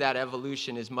continue that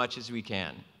evolution as much as we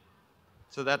can.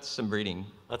 So that's some breeding.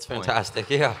 That's fantastic,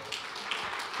 yeah.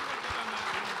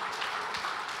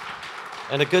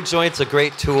 And a good joint's a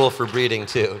great tool for breeding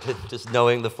too, just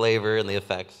knowing the flavor and the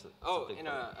effects. Oh, and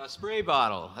a spray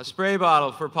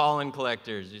bottle for pollen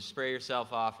collectors. You spray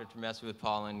yourself off if you're messing with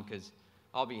pollen, because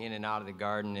I'll be in and out of the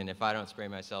garden, and if I don't spray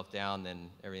myself down, then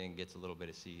everything gets a little bit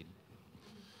of seed.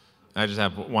 I just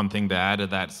have one thing to add to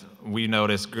that. We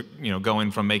noticed,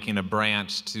 going from making a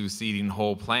branch to seeding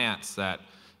whole plants, that,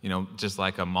 just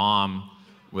like a mom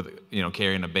with,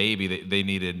 carrying a baby, they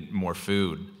needed more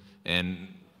food. And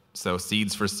so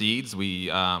seeds for seeds,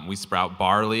 we sprout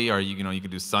barley, or you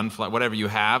could do sunflower, whatever you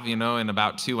have, in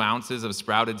about 2 ounces of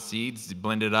sprouted seeds, you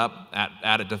blend it up,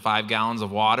 add it to 5 gallons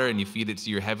of water, and you feed it to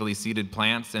your heavily seeded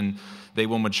plants, and they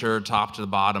will mature top to the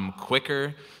bottom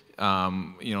quicker,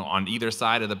 on either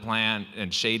side of the plant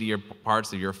and shadier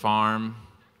parts of your farm,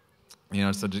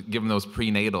 so just give them those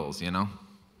prenatals, You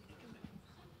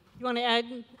want to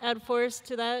add Forrest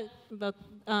to that about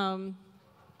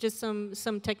just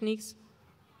some techniques?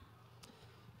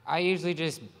 I usually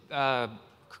just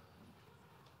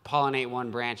pollinate one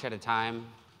branch at a time.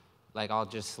 Like I'll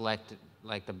just select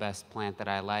like the best plant that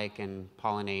I like and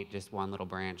pollinate just one little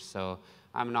branch. So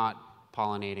I'm not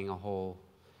pollinating a whole,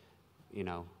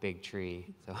 big tree.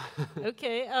 So.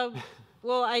 Okay.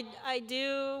 Well, I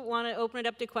do want to open it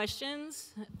up to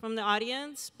questions from the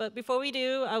audience. But before we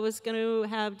do, I was going to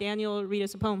have Daniel read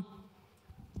us a poem.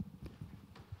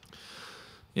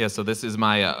 Yeah, so this is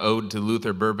my ode to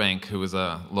Luther Burbank, who was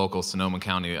a local Sonoma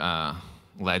County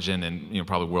legend and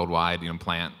probably worldwide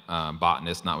plant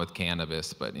botanist, not with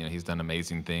cannabis, but he's done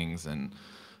amazing things. And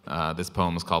this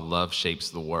poem is called "Love Shapes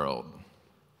the World."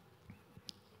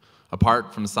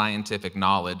 Apart from scientific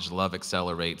knowledge, love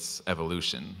accelerates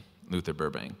evolution. Luther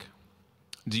Burbank.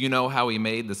 Do you know how he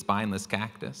made the spineless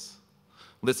cactus?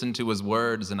 Listen to his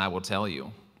words, and I will tell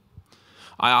you.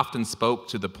 I often spoke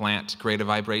to the plant to create a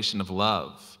vibration of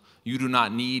love. You do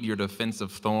not need your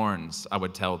defensive thorns, I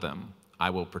would tell them. I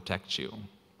will protect you.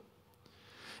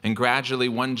 And gradually,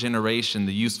 one generation,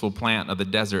 the useful plant of the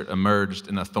desert emerged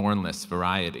in a thornless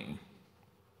variety.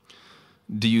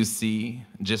 Do you see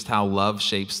just how love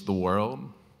shapes the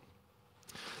world?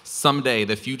 Someday,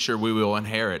 the future we will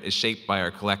inherit is shaped by our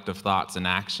collective thoughts and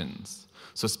actions.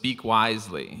 So speak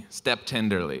wisely, step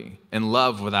tenderly, and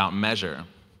love without measure.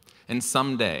 And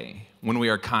someday, when we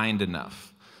are kind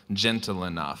enough, gentle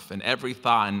enough, and every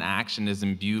thought and action is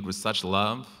imbued with such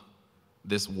love,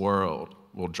 this world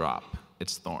will drop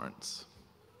its thorns.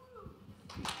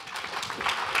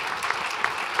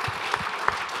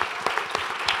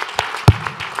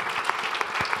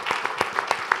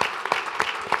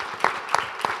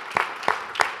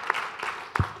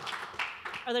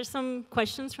 Are there some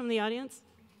questions from the audience?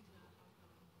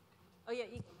 Oh yeah,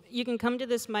 you can come to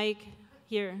this mic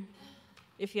here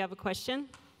if you have a question.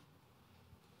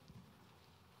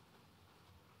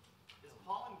 Is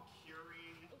pollen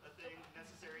curing a thing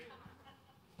necessary?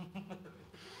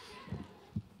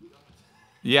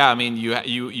 Yeah, I mean,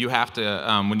 you have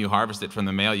to when you harvest it from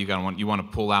the male, you want to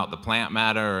pull out the plant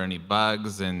matter or any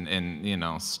bugs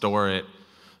and store it.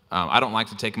 I don't like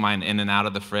to take mine in and out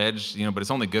of the fridge, but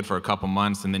it's only good for a couple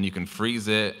months, and then you can freeze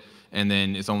it, and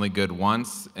then it's only good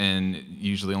once, and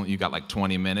usually you got like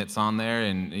 20 minutes on there,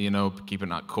 and keep it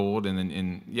not cold,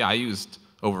 and yeah, I used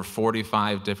over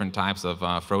 45 different types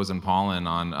of frozen pollen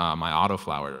on my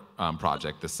autoflower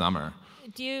project this summer.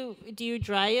 Do you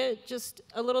dry it just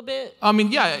a little bit? I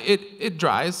mean, yeah, it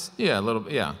dries, yeah, a little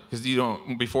bit, yeah, because you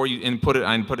don't before you put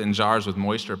it in jars with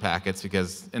moisture packets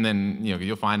and then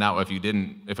you'll find out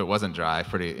if it wasn't dry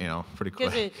pretty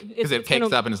quick because it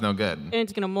cakes up and it's no good. And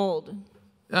it's gonna mold.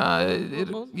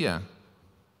 Mold? Yeah.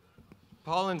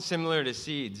 Pollen's similar to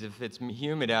seeds. If it's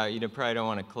humid out, you probably don't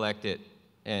want to collect it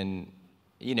and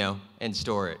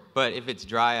store it. But if it's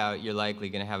dry out, you're likely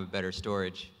going to have a better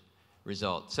storage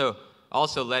result. So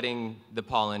also letting the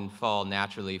pollen fall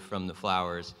naturally from the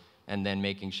flowers and then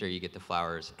making sure you get the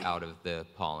flowers out of the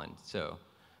pollen. So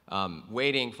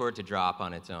waiting for it to drop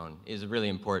on its own is a really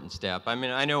important step. I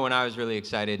mean, I know when I was really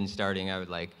excited and starting, I would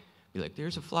be like,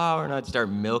 there's a flower, and I'd start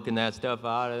milking that stuff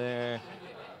out of there.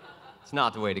 It's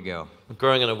not the way to go.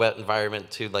 Growing in a wet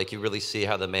environment too, like you really see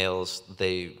how the males,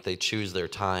 they choose their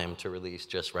time to release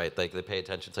just right. Like they pay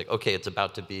attention. It's like, okay, it's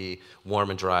about to be warm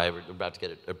and dry. We're about to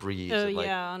get a breeze. Oh, and like,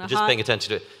 yeah, on a just hot... paying attention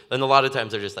to it. And a lot of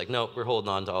times they're just like, no, we're holding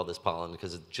on to all this pollen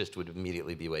because it just would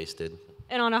immediately be wasted.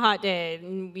 And on a hot day,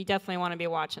 we definitely want to be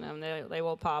watching them. They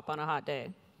will pop on a hot day.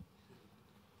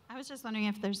 I was just wondering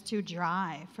if there's too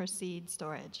dry for seed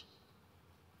storage.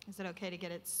 Is it okay to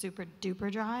get it super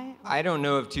duper dry? I don't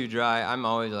know if too dry. I'm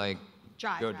always like,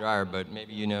 go Dry. drier, but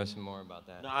maybe you know some more about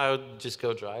that. No, I would just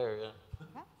go drier, yeah.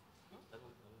 Okay.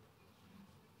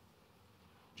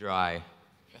 Dry.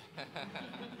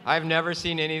 I've never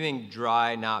seen anything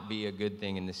dry not be a good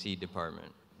thing in the seed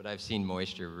department, but I've seen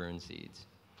moisture ruin seeds.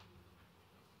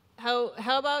 How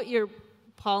about your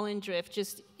pollen drift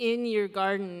just in your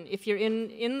garden? If you're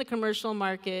in the commercial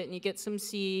market and you get some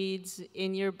seeds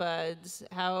in your buds,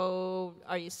 how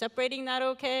are you separating that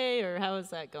okay, or how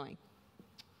is that going?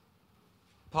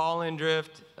 Pollen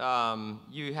drift,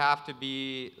 you have to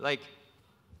be, like,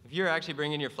 if you're actually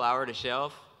bringing your flower to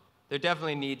shelf, there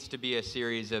definitely needs to be a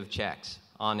series of checks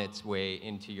on its way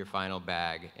into your final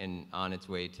bag and on its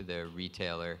way to the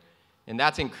retailer. And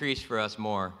that's increased for us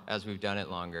more as we've done it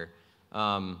longer.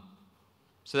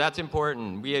 So that's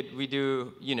important. We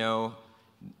do,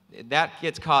 that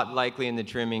gets caught likely in the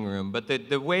trimming room. But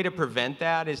the way to prevent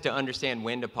that is to understand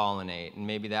when to pollinate. And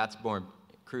maybe that's more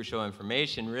crucial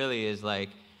information, really, is like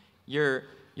you're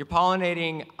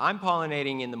pollinating. I'm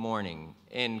pollinating in the morning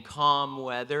in calm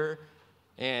weather.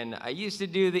 And I used to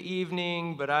do the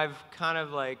evening, but I've kind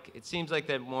of it seems like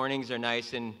the mornings are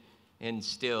nice and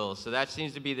still. So that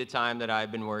seems to be the time that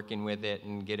I've been working with it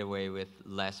and get away with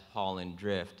less pollen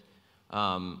drift.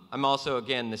 I'm also,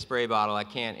 again, the spray bottle. I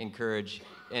can't encourage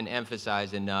and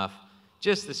emphasize enough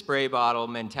just the spray bottle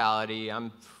mentality.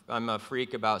 I'm a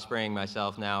freak about spraying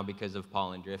myself now because of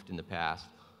pollen drift in the past.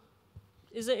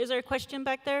 Is there a question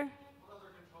back there? What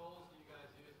other controls do you guys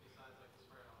use besides the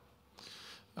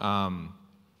spray bottle?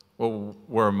 Well,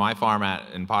 where my farm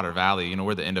in Potter Valley,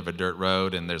 we're the end of a dirt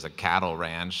road, and there's a cattle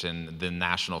ranch and the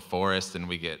national forest, and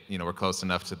we get, we're close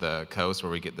enough to the coast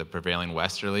where we get the prevailing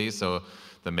westerlies, so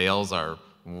the males are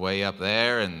way up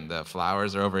there, and the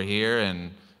flowers are over here,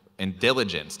 and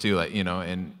diligence too,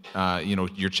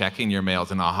 you're checking your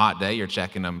males. In a hot day, you're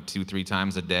checking them 2-3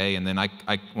 times a day, and then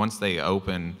once they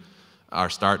open,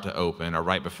 or start to open, or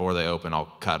right before they open, I'll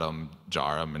cut them,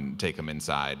 jar them, and take them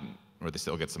inside, where they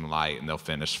still get some light, and they'll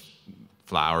finish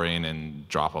flowering and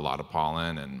drop a lot of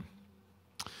pollen.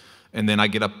 And then I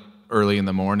get up early in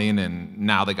the morning, and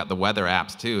now they got the weather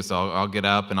apps too, so I'll get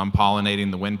up and I'm pollinating,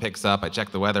 the wind picks up, I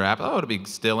check the weather app, it'll be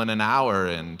still in an hour,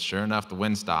 and sure enough, the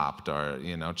wind stopped. Or,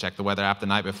 check the weather app the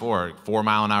night before,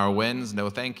 4-mile-an-hour winds, no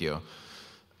thank you.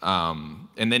 And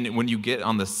then when you get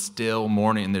on the still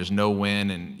morning and there's no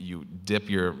wind, and you dip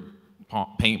your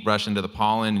paintbrush into the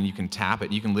pollen and you can tap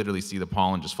it, you can literally see the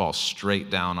pollen just fall straight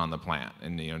down on the plant,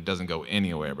 and it doesn't go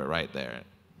anywhere but right there.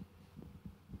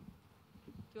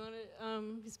 Do you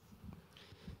want to?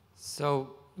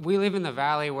 So we live in the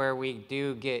valley where we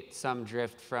do get some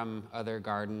drift from other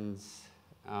gardens.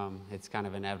 It's kind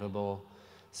of inevitable.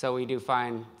 So we do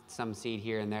find some seed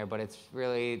here and there, but it's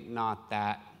really not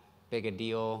that big a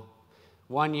deal.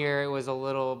 One year it was a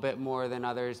little bit more than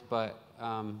others, but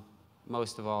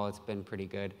most of all, it's been pretty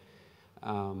good.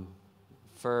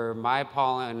 For my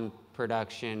pollen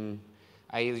production,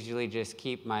 I usually just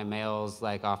keep my males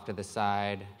off to the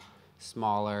side,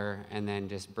 smaller, and then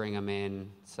just bring them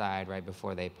inside right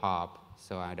before they pop.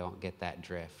 so I don't get that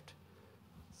drift.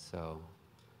 So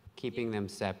keeping them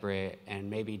separate and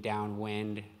maybe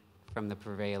downwind from the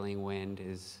prevailing wind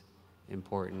is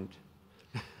important.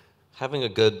 Having a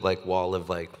good like wall of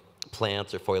like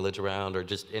plants or foliage around, or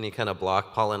just any kind of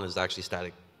block. Pollen is actually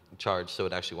static charge, so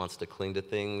it actually wants to cling to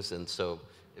things, and so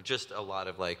just a lot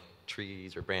of like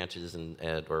trees or branches and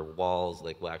or walls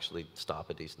like will actually stop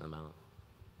a decent amount.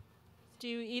 Do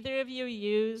either of you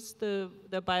use the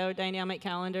biodynamic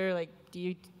calendar? Like, do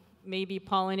you maybe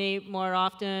pollinate more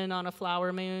often on a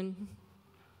flower moon?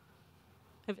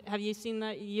 Have you seen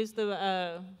that? You use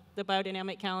the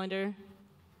biodynamic calendar,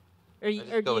 or I just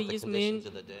do go you with the use conditions moon?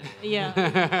 of the day.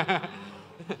 Yeah.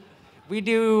 We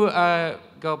do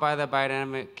go by the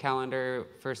biodynamic calendar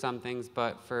for some things,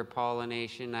 but for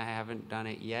pollination, I haven't done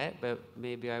it yet, but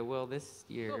maybe I will this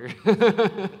year.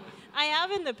 I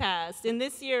have in the past, and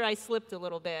this year I slipped a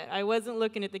little bit. I wasn't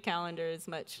looking at the calendar as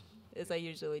much as I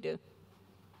usually do.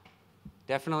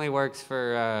 Definitely works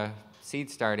for seed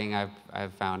starting,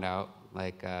 I've found out.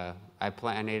 Like, I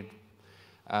planted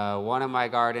one of my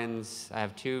gardens. I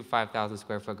have two 5,000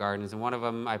 square foot gardens, and one of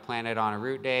them I planted on a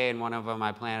root day, and one of them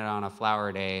I planted on a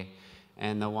flower day.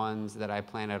 And the ones that I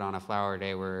planted on a flower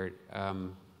day were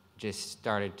just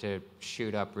started to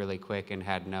shoot up really quick and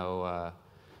had no,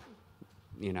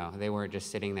 you know, they weren't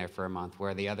just sitting there for a month,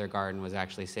 where the other garden was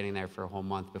actually sitting there for a whole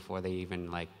month before they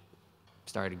even like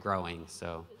started growing.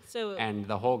 So and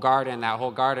the whole garden, that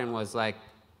whole garden was like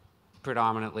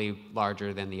predominantly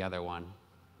larger than the other one.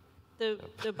 The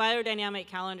biodynamic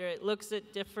calendar, it looks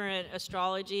at different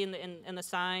astrology and the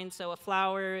signs. So a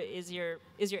flower is your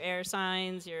air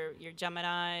signs, your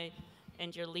Gemini,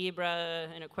 and your Libra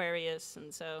and Aquarius.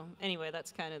 And so anyway,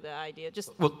 that's kind of the idea.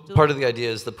 Well, part of the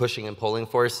idea is the pushing and pulling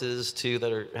forces too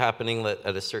that are happening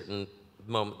at a certain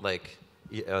moment, like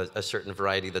a certain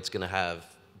variety that's going to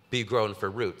be grown for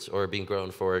roots, or being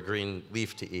grown for a green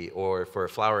leaf to eat, or for a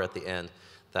flower at the end.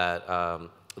 That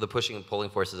the pushing and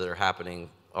pulling forces that are happening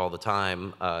all the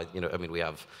time. You know, I mean, we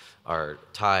have our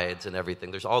tides and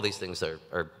everything. There's all these things that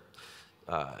are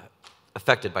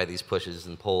affected by these pushes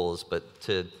and pulls. But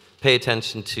to pay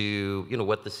attention to, you know,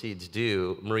 what the seeds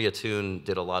do. Maria Toon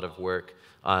did a lot of work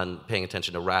on paying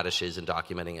attention to radishes and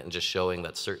documenting it and just showing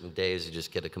that certain days you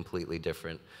just get a completely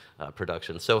different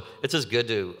production. So it's just good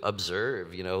to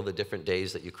observe, you know, the different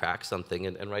days that you crack something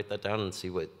and write that down and see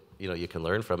what, you know, you can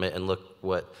learn from it, and look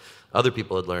what other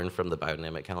people had learned from the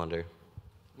biodynamic calendar.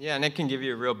 Yeah, and it can give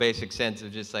you a real basic sense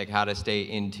of just like how to stay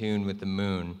in tune with the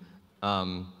moon.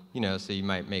 You know, so you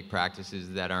might make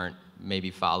practices that aren't maybe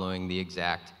following the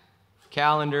exact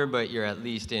calendar, but you're at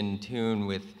least in tune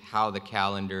with how the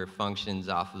calendar functions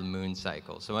off of the moon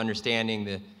cycle. So understanding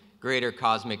the greater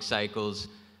cosmic cycles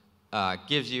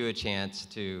gives you a chance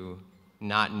to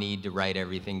not need to write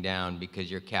everything down,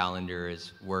 because your calendar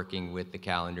is working with the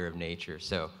calendar of nature.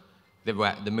 So the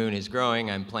moon is growing,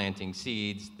 I'm planting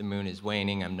seeds. The moon is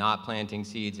waning, I'm not planting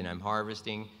seeds and I'm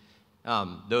harvesting.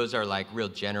 Those are like real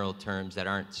general terms that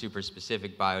aren't super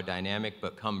specific biodynamic,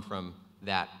 but come from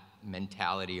that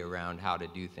mentality around how to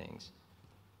do things.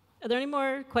 Are there any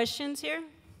more questions here?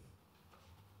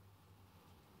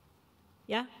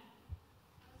 Yeah?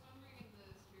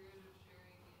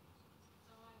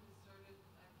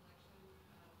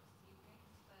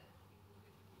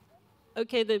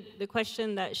 Okay, the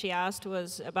question that she asked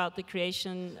was about the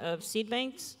creation of seed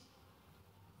banks.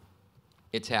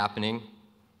 It's happening.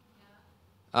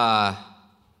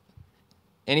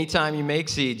 Anytime you make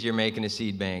seeds, you're making a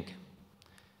seed bank.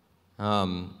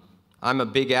 I'm a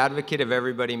big advocate of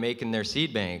everybody making their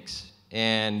seed banks,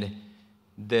 and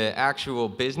the actual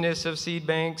business of seed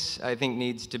banks, I think,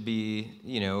 needs to be,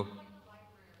 you know,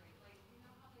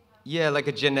 yeah, like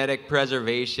a genetic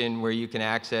preservation where you can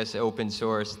access open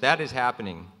source. That is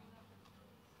happening.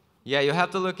 Yeah, you'll have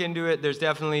to look into it. There's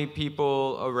definitely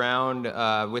people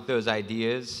around with those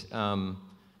ideas. And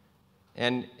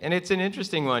it's an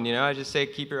interesting one, you know. I just say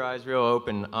keep your eyes real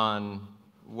open on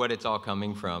what it's all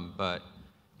coming from. But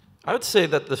I would say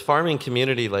that the farming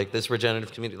community, like this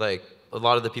regenerative community, like a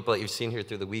lot of the people that you've seen here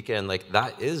through the weekend, like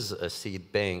that is a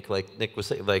seed bank. Like Nick was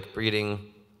saying, like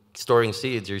storing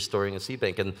seeds, you're storing a seed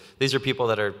bank. And these are people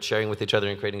that are sharing with each other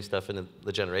and creating stuff in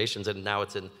the generations. And now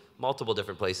it's in multiple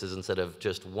different places instead of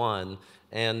just one.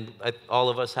 And all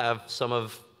of us have some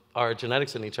of our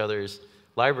genetics in each other's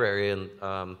library. And,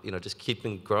 you know, just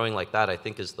keeping growing like that, I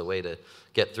think, is the way to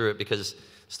get through it. Because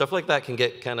stuff like that can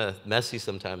get kind of messy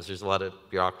sometimes. There's a lot of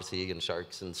bureaucracy and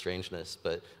sharks and strangeness.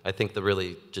 But I think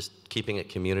really just keeping it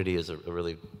community is a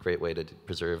really great way to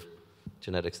preserve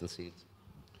genetics and seeds.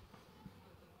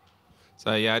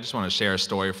 So yeah, I just want to share a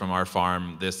story from our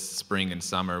farm this spring and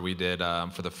summer. We did,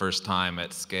 for the first time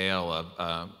at scale,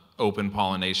 a open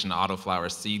pollination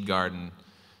autoflower seed garden,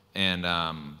 and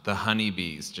the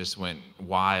honeybees just went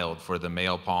wild for the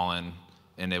male pollen,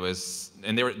 and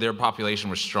their population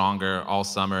was stronger all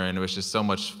summer, and it was just so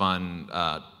much fun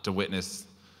to witness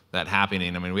that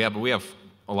happening. I mean, we have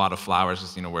a lot of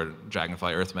flowers, because we're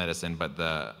dragonfly earth medicine, but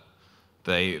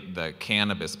the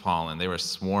cannabis pollen, they were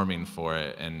swarming for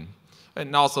it, and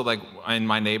also, like, in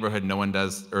my neighborhood, no one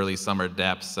does early summer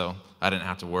depths, so I didn't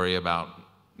have to worry about,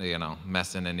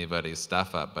 messing anybody's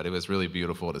stuff up, but it was really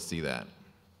beautiful to see that.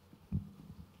 A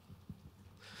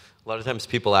lot of times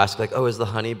people ask, like, oh, is the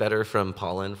honey better from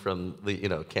pollen from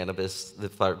the, cannabis, the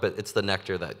flower? But it's the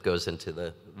nectar that goes into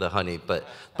the honey. But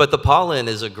the pollen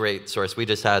is a great source. We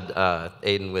just had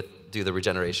Aiden do the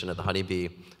regeneration of the honeybee,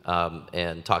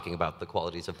 and talking about the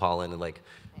qualities of pollen, and like,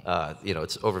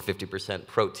 it's over 50%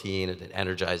 protein, and it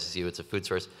energizes you. It's a food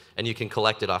source, and you can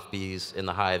collect it off bees in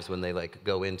the hives when they like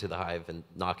go into the hive and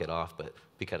knock it off. But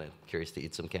be kind of curious to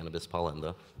eat some cannabis pollen,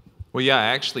 though. Well, yeah, I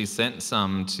actually sent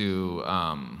some to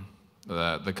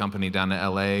the company down in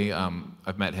LA.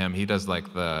 I've met him. He does like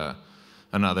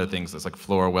other things that's like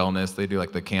floral wellness. They do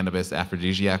like the cannabis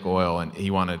aphrodisiac oil, and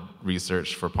he wanted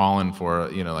research for pollen for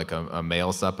like a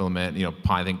male supplement.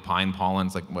 I think pine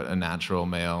pollen's like a natural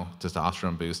male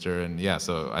testosterone booster, and yeah,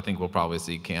 so I think we'll probably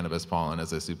see cannabis pollen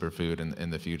as a superfood in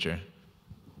the future.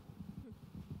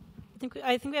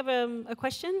 I think we have a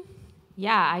question.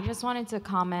 Yeah, I just wanted to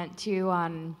comment too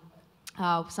on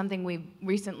something we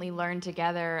recently learned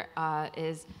together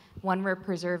is when we're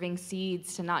preserving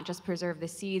seeds, to not just preserve the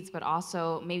seeds, but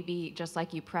also maybe just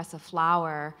like you press a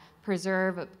flower,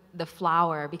 preserve the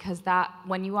flower, because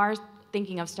when you are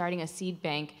thinking of starting a seed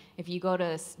bank, if you go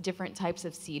to different types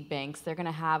of seed banks, they're going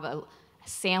to have a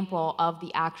sample of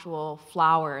the actual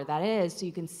flower that is, so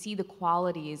you can see the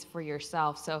qualities for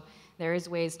yourself. So there is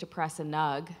ways to press a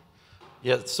nug.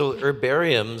 Yeah, so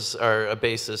herbariums are a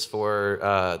basis for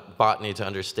botany to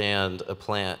understand a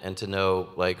plant and to know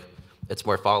like its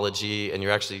morphology, and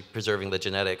you're actually preserving the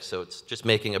genetics. So it's just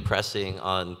making a pressing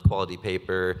on quality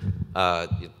paper,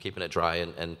 keeping it dry,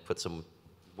 and put some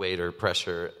weight or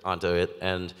pressure onto it.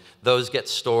 And those get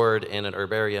stored in an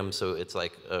herbarium, so it's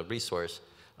like a resource.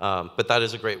 But that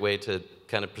is a great way to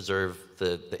kind of preserve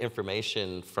the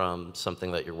information from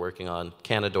something that you're working on.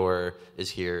 Canador is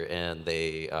here, and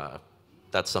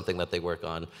that's something that they work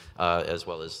on, as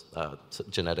well as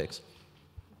genetics.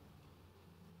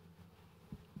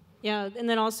 Yeah, and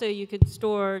then also you could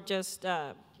store just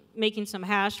making some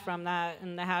hash from that,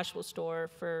 and the hash will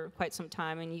store for quite some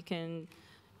time, and you can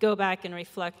go back and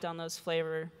reflect on those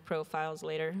flavor profiles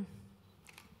later.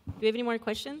 Do we have any more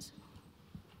questions?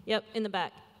 Yep, in the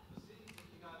back.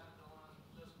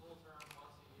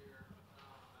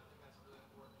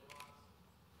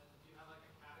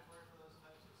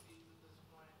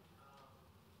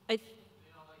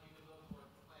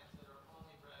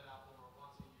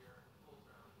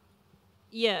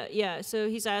 Yeah. So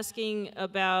he's asking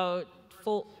about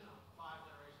full.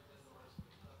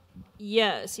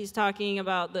 Yes, he's talking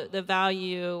about the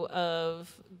value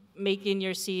of making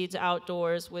your seeds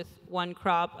outdoors with one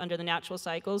crop under the natural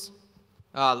cycles.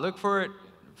 Look for it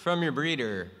from your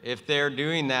breeder. If they're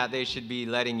doing that, they should be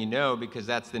letting you know, because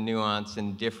that's the nuance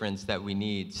and difference that we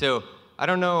need. So I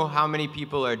don't know how many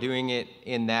people are doing it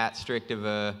in that strict of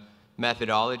a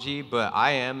methodology, but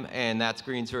I am, and that's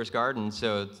Green Source Garden.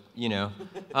 So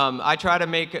I try to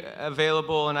make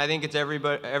available, and I think it's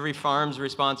every farm's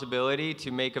responsibility to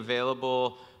make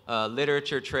available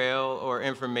literature trail or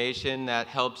information that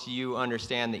helps you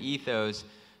understand the ethos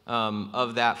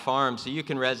of that farm, so you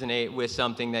can resonate with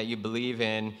something that you believe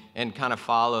in and kind of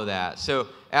follow that. So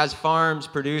as farms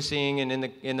producing and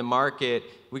in the market,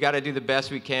 we got to do the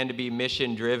best we can to be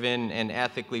mission driven and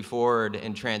ethically forward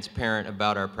and transparent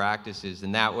about our practices,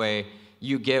 and that way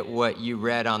you get what you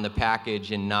read on the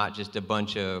package and not just a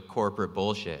bunch of corporate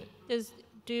bullshit.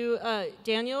 Do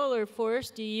Daniel or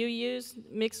Forrest, do you use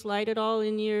mixed light at all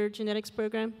in your genetics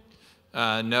program?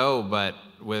 No, but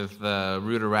with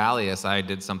Ruderalis, I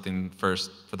did something for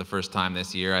the first time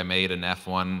this year. I made an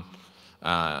F1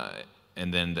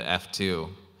 and then the F2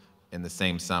 in the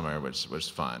same summer, which was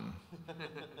fun.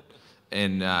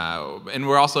 And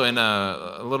we're also in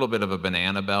a little bit of a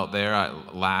banana belt there.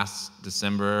 Last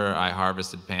December, I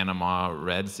harvested Panama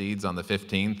red seeds on the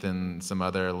 15th and some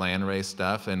other landrace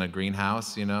stuff in a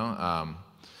greenhouse,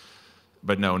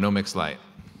 but no mixed light.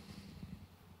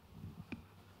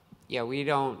 Yeah, we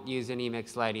don't use any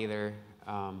mixed light either.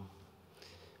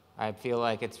 I feel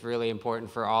like it's really important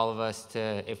for all of us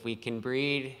to, if we can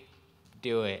breed,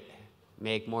 do it.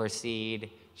 make more seed,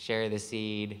 share the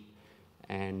seed,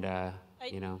 and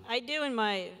you know. I do in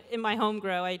my home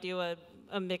grow. I do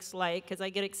a mixed light because I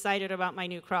get excited about my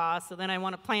new cross. So then I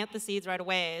want to plant the seeds right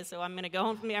away. So I'm going to go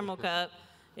home from the Emerald Cup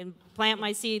and plant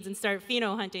my seeds and start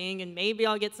pheno hunting, and maybe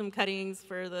I'll get some cuttings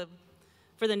for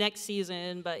the next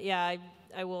season. But yeah,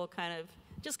 I will kind of,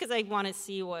 just because I want to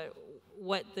see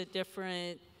what the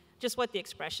different, just what the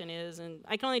expression is. And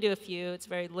I can only do a few. It's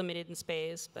very limited in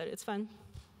space, but it's fun.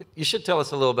 You should tell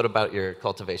us a little bit about your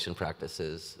cultivation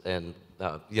practices, and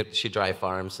she dry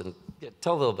farms, and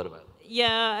tell a little bit about it.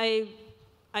 Yeah,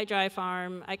 I dry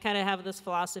farm. I kind of have this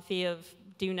philosophy of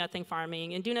do-nothing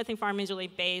farming, and do-nothing farming is really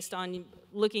based on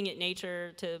looking at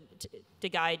nature to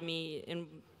guide me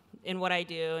in what I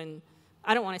do. And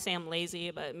I don't want to say I'm lazy,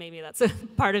 but maybe that's a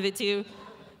part of it too.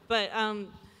 But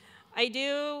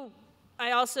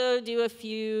I also do a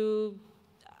few,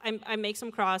 I make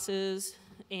some crosses,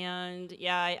 and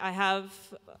yeah, I have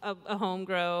a home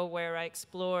grow where I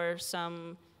explore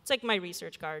some, it's like my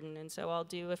research garden, and so I'll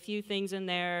do a few things in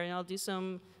there, and I'll do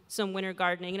some winter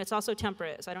gardening, and it's also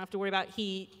temperate, so I don't have to worry about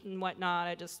heat and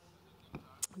whatnot.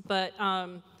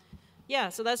 Yeah,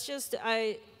 so that's just,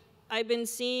 I've been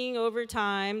seeing over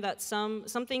time that some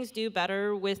things do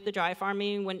better with the dry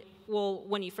farming when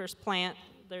you first plant.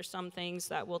 There's some things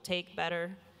that will take better.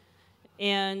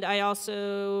 And I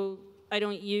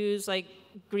don't use like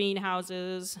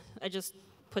greenhouses. I just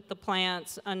put the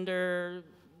plants under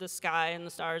the sky and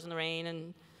the stars and the rain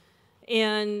and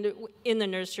in the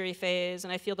nursery phase,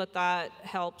 and I feel that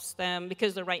helps them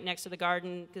because they're right next to the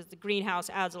garden, because the greenhouse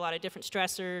adds a lot of different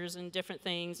stressors and different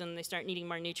things, and they start needing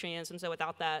more nutrients, and so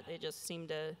without that, they just seem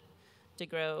to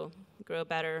grow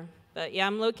better. But yeah,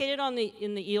 I'm located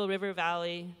in the Eel River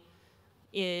Valley,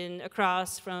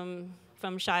 across from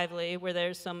Shively, where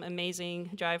there's some amazing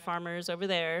dry farmers over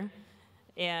there,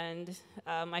 and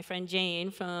my friend Jane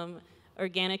from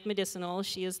Organic Medicinal,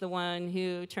 she is the one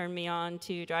who turned me on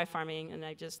to dry farming, and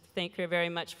I just thank her very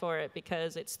much for it,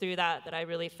 because it's through that I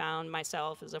really found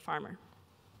myself as a farmer.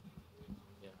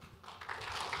 Yeah.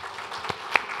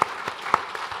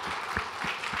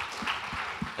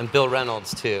 And Bill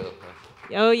Reynolds too.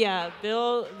 Oh yeah,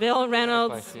 Bill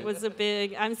Reynolds was a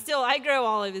big, I grow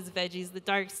all of his veggies, the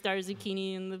dark star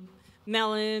zucchini and the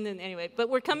melon, and anyway, but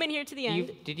we're coming here to the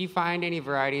end. Did you find any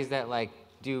varieties that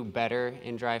do better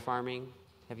in dry farming?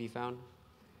 Have you found?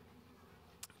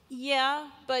 Yeah,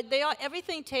 but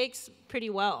everything takes pretty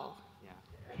well.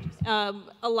 Yeah.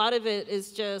 A lot of it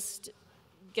is just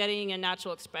getting a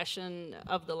natural expression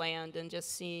of the land and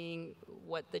just seeing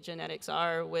what the genetics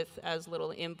are with as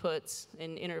little inputs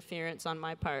and interference on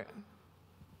my part.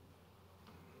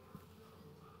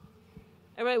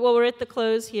 All right, well, we're at the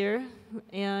close here.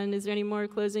 And is there any more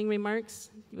closing remarks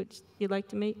which you'd like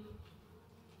to make?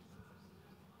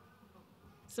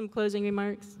 Some closing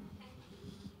remarks?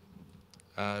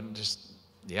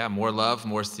 More love,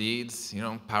 more seeds,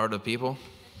 power to the people.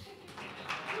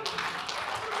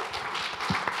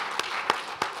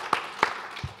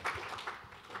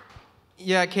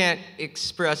 Yeah, I can't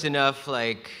express enough,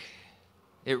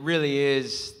 it really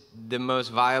is the most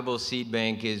viable seed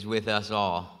bank is with us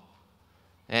all.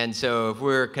 And so if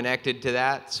we're connected to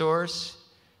that source,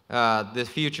 the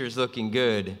future's looking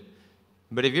good.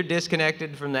 But if you're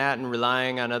disconnected from that and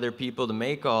relying on other people to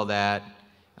make all that,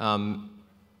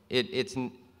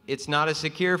 it's not as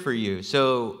secure for you.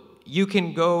 So you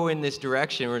can go in this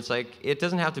direction where it's it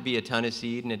doesn't have to be a ton of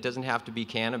seed and it doesn't have to be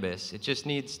cannabis. It just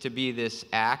needs to be this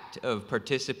act of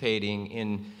participating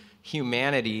in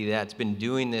humanity that's been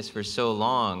doing this for so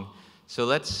long. So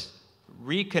let's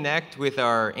reconnect with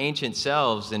our ancient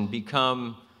selves and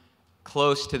become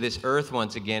close to this earth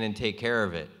once again and take care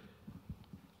of it.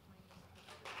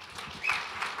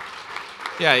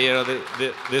 Yeah,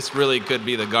 this really could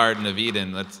be the Garden of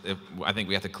Eden. I think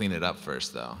we have to clean it up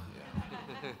first, though.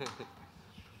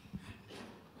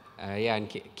 And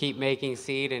keep making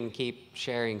seed and keep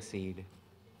sharing seed.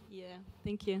 Yeah,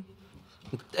 thank you.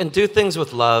 And do things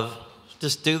with love.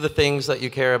 Just do the things that you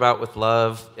care about with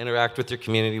love. Interact with your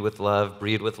community with love.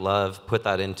 Breed with love. Put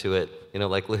that into it.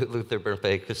 Like Luther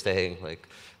Burbank was saying,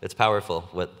 it's powerful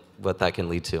what that can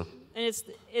lead to. And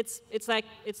it's like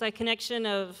connection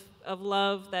of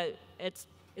love, that it's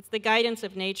the guidance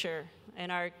of nature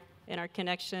and our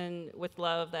connection with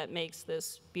love that makes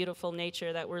this beautiful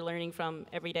nature that we're learning from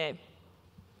every day.